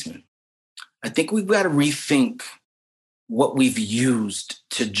a policeman. I think we've got to rethink what we've used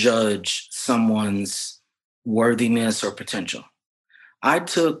to judge someone's worthiness or potential. I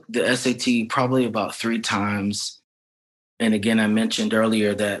took the SAT probably about 3 times. And again, I mentioned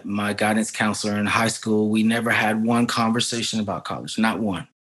earlier that my guidance counselor in high school, we never had one conversation about college, not one.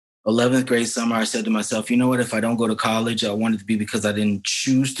 11th grade summer, I said to myself, you know what, if I don't go to college, I want it to be because I didn't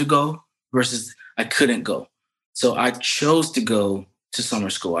choose to go versus I couldn't go. So I chose to go to summer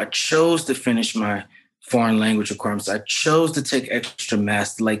school. I chose to finish my foreign language requirements. I chose to take extra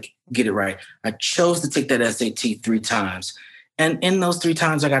math to get it right. I chose to take that SAT 3 times. And in those 3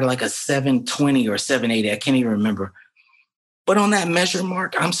 times, I got like a 720 or 780. I can't even remember. But on that measure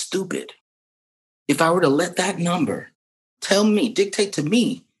mark, I'm stupid. If I were to let that number dictate to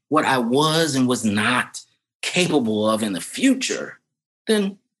me what I was and was not capable of in the future,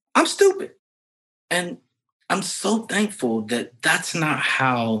 then I'm stupid. And I'm so thankful that that's not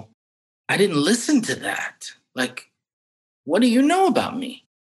how I didn't listen to that. Like, what do you know about me?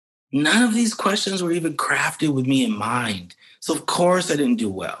 None of these questions were even crafted with me in mind. So of course I didn't do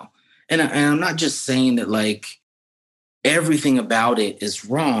well. And I'm not just saying that like everything about it is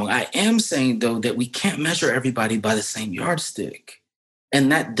wrong. I am saying though that we can't measure everybody by the same yardstick.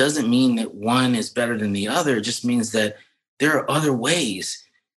 And that doesn't mean that one is better than the other. It just means that there are other ways.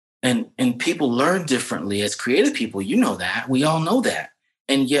 And people learn differently as creative people. You know that. We all know that.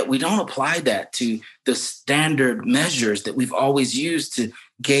 And yet we don't apply that to the standard measures that we've always used to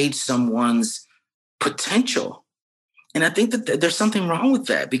gauge someone's potential. And I think that there's something wrong with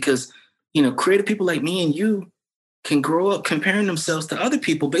that because, creative people like me and you can grow up comparing themselves to other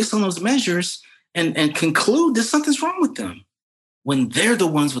people based on those measures and conclude that something's wrong with them when they're the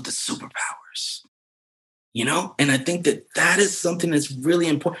ones with the superpowers, And I think that is something that's really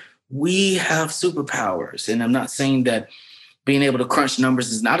important. we have superpowers. And I'm not saying that being able to crunch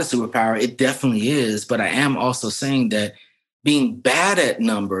numbers is not a superpower. It definitely is. But I am also saying that being bad at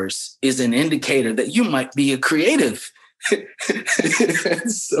numbers is an indicator that you might be a creative.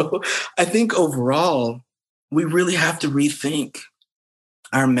 So I think overall, we really have to rethink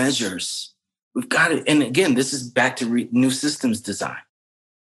our measures. We've got to, and again, this is back to new systems design.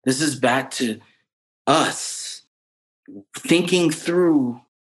 This is back to us thinking through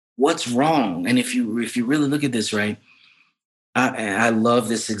what's wrong. And if you really look at this, right, I love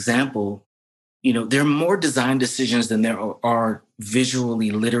this example. You know, there are more design decisions than there are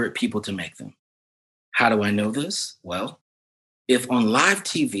visually literate people to make them. How do I know this? Well, if on live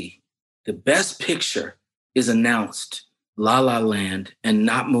TV, the best picture is announced La La Land and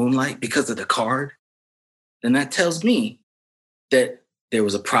not Moonlight because of the card, then that tells me that there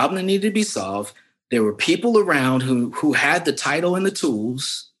was a problem that needed to be solved. There were people around who had the title and the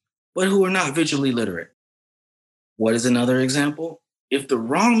tools, but who were not visually literate. What is another example? If the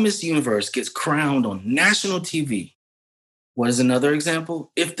wrong Miss Universe gets crowned on national TV, what is another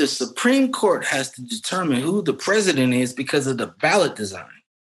example? If the Supreme Court has to determine who the president is because of the ballot design,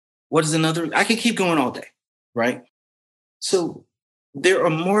 what is another? I could keep going all day, right? So there are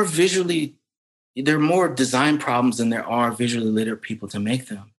more design problems than there are visually literate people to make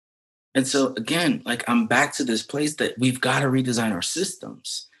them. And so again, like I'm back to this place that we've got to redesign our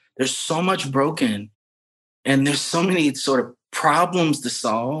systems. There's so much broken and there's so many sort of problems to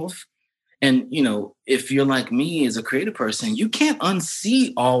solve. And, you know, if you're like me as a creative person, you can't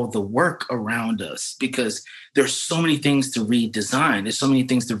unsee all the work around us because there's so many things to redesign. There's so many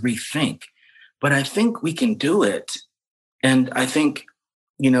things to rethink. But I think we can do it. And I think,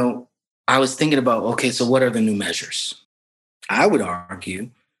 you know, I was thinking about, okay, so what are the new measures? I would argue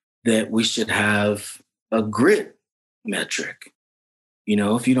that we should have a grit metric. You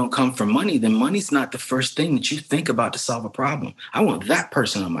know, if you don't come from money, then money's not the first thing that you think about to solve a problem. I want that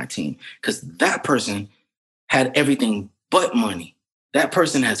person on my team because that person had everything but money. That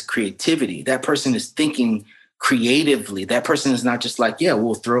person has creativity. That person is thinking creatively. That person is not just like, yeah,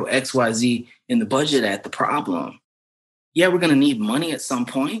 we'll throw XYZ in the budget at the problem. Yeah, we're going to need money at some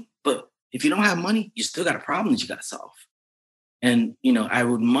point, but if you don't have money, you still got a problem that you got to solve. And, you know, I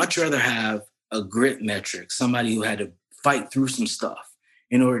would much rather have a grit metric, somebody who had to fight through some stuff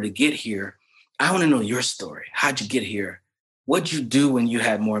in order to get here. I want to know your story. How'd you get here? What'd you do when you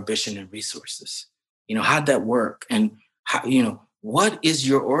had more ambition and resources? You know, how'd that work? And how, you know, what is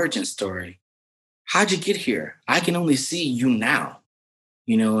your origin story? How'd you get here? I can only see you now,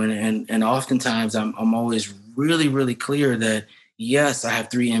 you know, and oftentimes I'm always really, really clear that yes, I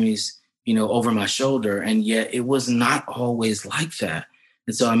have 3 Emmys, you know, over my shoulder. And yet it was not always like that.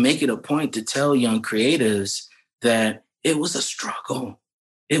 And so I make it a point to tell young creatives that it was a struggle.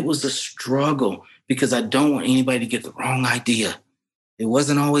 It was a struggle because I don't want anybody to get the wrong idea. It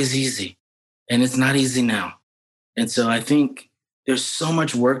wasn't always easy, and it's not easy now. And so I think there's so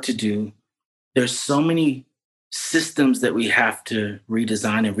much work to do. There's so many systems that we have to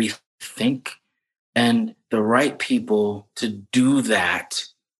redesign and rethink. And the right people to do that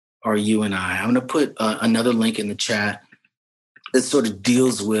are you and I. I'm going to put another link in the chat that sort of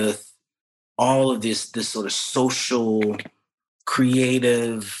deals with all of this sort of social,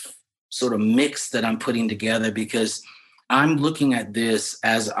 creative sort of mix that I'm putting together because I'm looking at this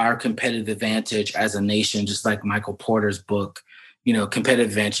as our competitive advantage as a nation, just like Michael Porter's book, you know, Competitive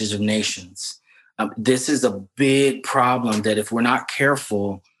Advantages of Nations. This is a big problem that if we're not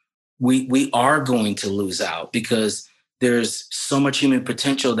careful, we are going to lose out because there's so much human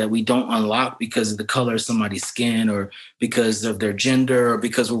potential that we don't unlock because of the color of somebody's skin or because of their gender or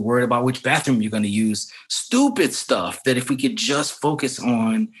because we're worried about which bathroom you're going to use. Stupid stuff that if we could just focus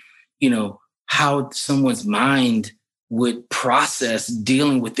on, you know, how someone's mind would process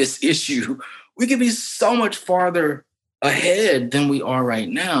dealing with this issue, we could be so much farther ahead than we are right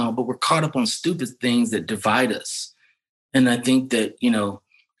now, but we're caught up on stupid things that divide us. And I think that, you know,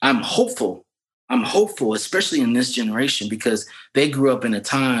 I'm hopeful, especially in this generation, because they grew up in a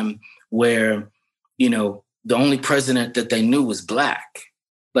time where, you know, the only president that they knew was Black.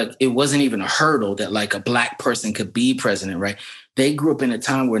 Like it wasn't even a hurdle that like a Black person could be president, right? They grew up in a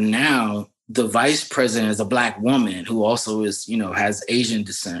time where now the vice president is a Black woman who also is, you know, has Asian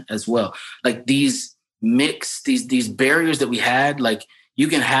descent as well. Like these these barriers that we had, like you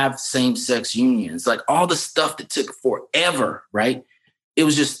can have same-sex unions, like all the stuff that took forever, right? It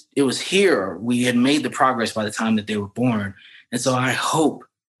was here. We had made the progress by the time that they were born. And so I hope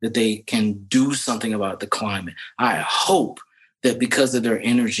that they can do something about the climate. I hope that because of their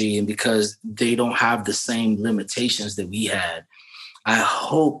energy and because they don't have the same limitations that we had, I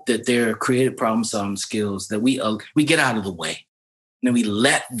hope that their creative problem solving skills, that we get out of the way and we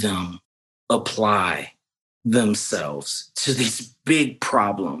let them apply themselves to these big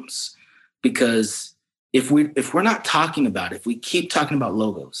problems. Because if we're not talking about it, if we keep talking about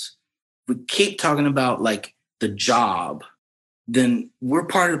logos, if we keep talking about like the job, then we're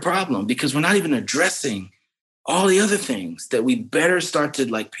part of the problem, because we're not even addressing all the other things that we better start to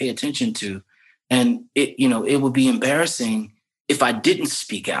like pay attention to. And it would be embarrassing if I didn't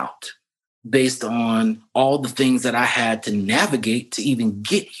speak out based on all the things that I had to navigate to even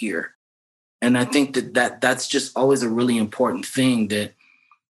get here. And I think that's just always a really important thing that,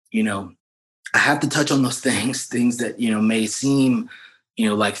 I have to touch on those things that, may seem,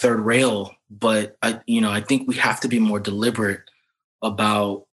 like third rail, but I think we have to be more deliberate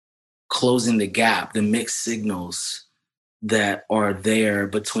about closing the gap, the mixed signals that are there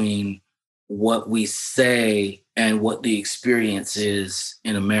between what we say and what the experience is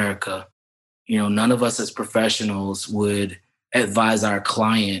in America. None of us as professionals would advise our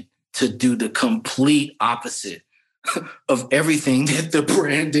client to do the complete opposite of everything that the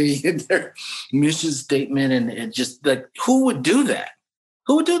branding and their mission statement and just like, who would do that?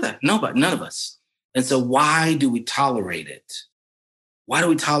 Who would do that? Nobody, none of us. And so why do we tolerate it? Why do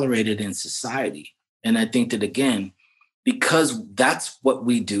we tolerate it in society? And I think that, again, because that's what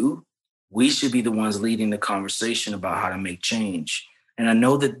we do, we should be the ones leading the conversation about how to make change. And I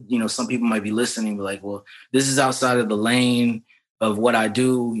know that, some people might be listening, be like, well, this is outside of the lane of what I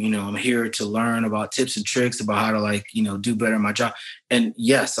do. I'm here to learn about tips and tricks about how to do better in my job. And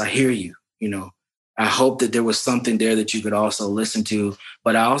yes, I hear you. I hope that there was something there that you could also listen to,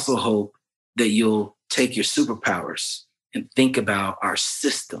 but I also hope that you'll take your superpowers and think about our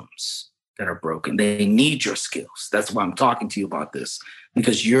systems that are broken. They need your skills. That's why I'm talking to you about this,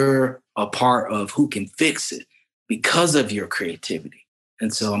 because you're a part of who can fix it because of your creativity.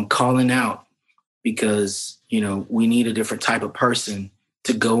 And so I'm calling out because, we need a different type of person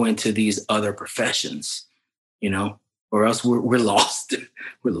to go into these other professions, or else we're lost.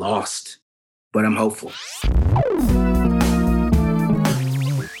 We're lost, but I'm hopeful.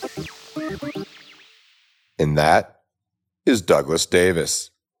 And that is Douglas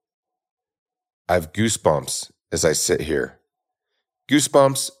Davis. I have goosebumps as I sit here.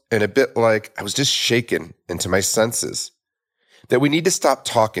 Goosebumps and a bit like I was just shaken into my senses. That we need to stop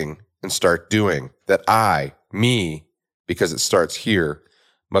talking and start doing. That me, because it starts here,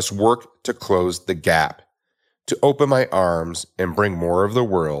 must work to close the gap, to open my arms and bring more of the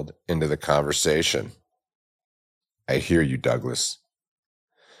world into the conversation. I hear you, Douglas.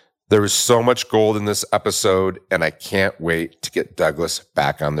 There is so much gold in this episode, and I can't wait to get Douglas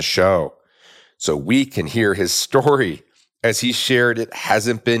back on the show so we can hear his story. As he shared, it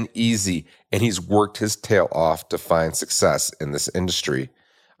hasn't been easy, and he's worked his tail off to find success in this industry.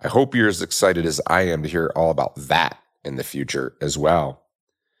 I hope you're as excited as I am to hear all about that in the future as well.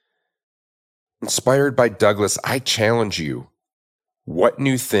 Inspired by Douglas, I challenge you. What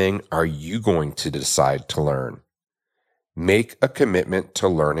new thing are you going to decide to learn? Make a commitment to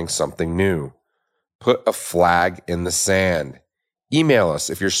learning something new. Put a flag in the sand. Email us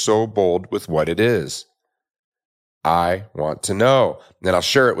if you're so bold with what it is. I want to know, and I'll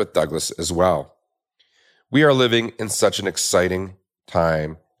share it with Douglas as well. We are living in such an exciting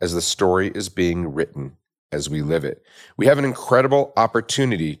time as the story is being written as we live it. We have an incredible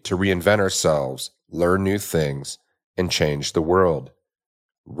opportunity to reinvent ourselves, learn new things, and change the world.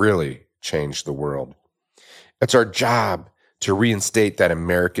 Really change the world. It's our job to reinstate that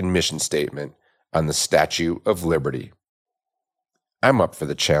American mission statement on the Statue of Liberty. I'm up for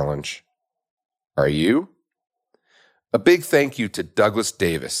the challenge. Are you? A big thank you to Douglas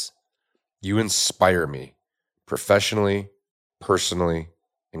Davis. You inspire me professionally, personally,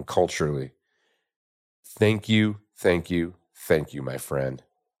 and culturally. Thank you, my friend.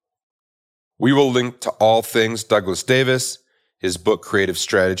 We will link to all things Douglas Davis, his book Creative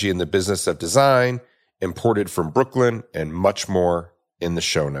Strategy in the Business of Design, Imported from Brooklyn, and much more in the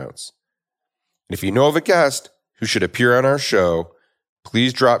show notes. And if you know of a guest who should appear on our show,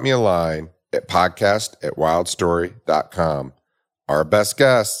 please drop me a line at podcast@wildstory.com. Our best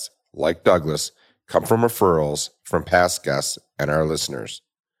guests, like Douglas, come from referrals from past guests and our listeners.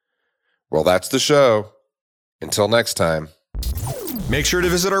 Well, that's the show. Until next time. Make sure to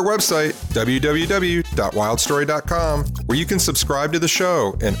visit our website, www.wildstory.com, where you can subscribe to the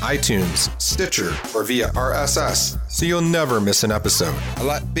show in iTunes, Stitcher, or via RSS, so you'll never miss an episode. I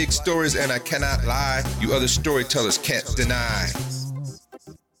like big stories and I cannot lie. You other storytellers can't deny.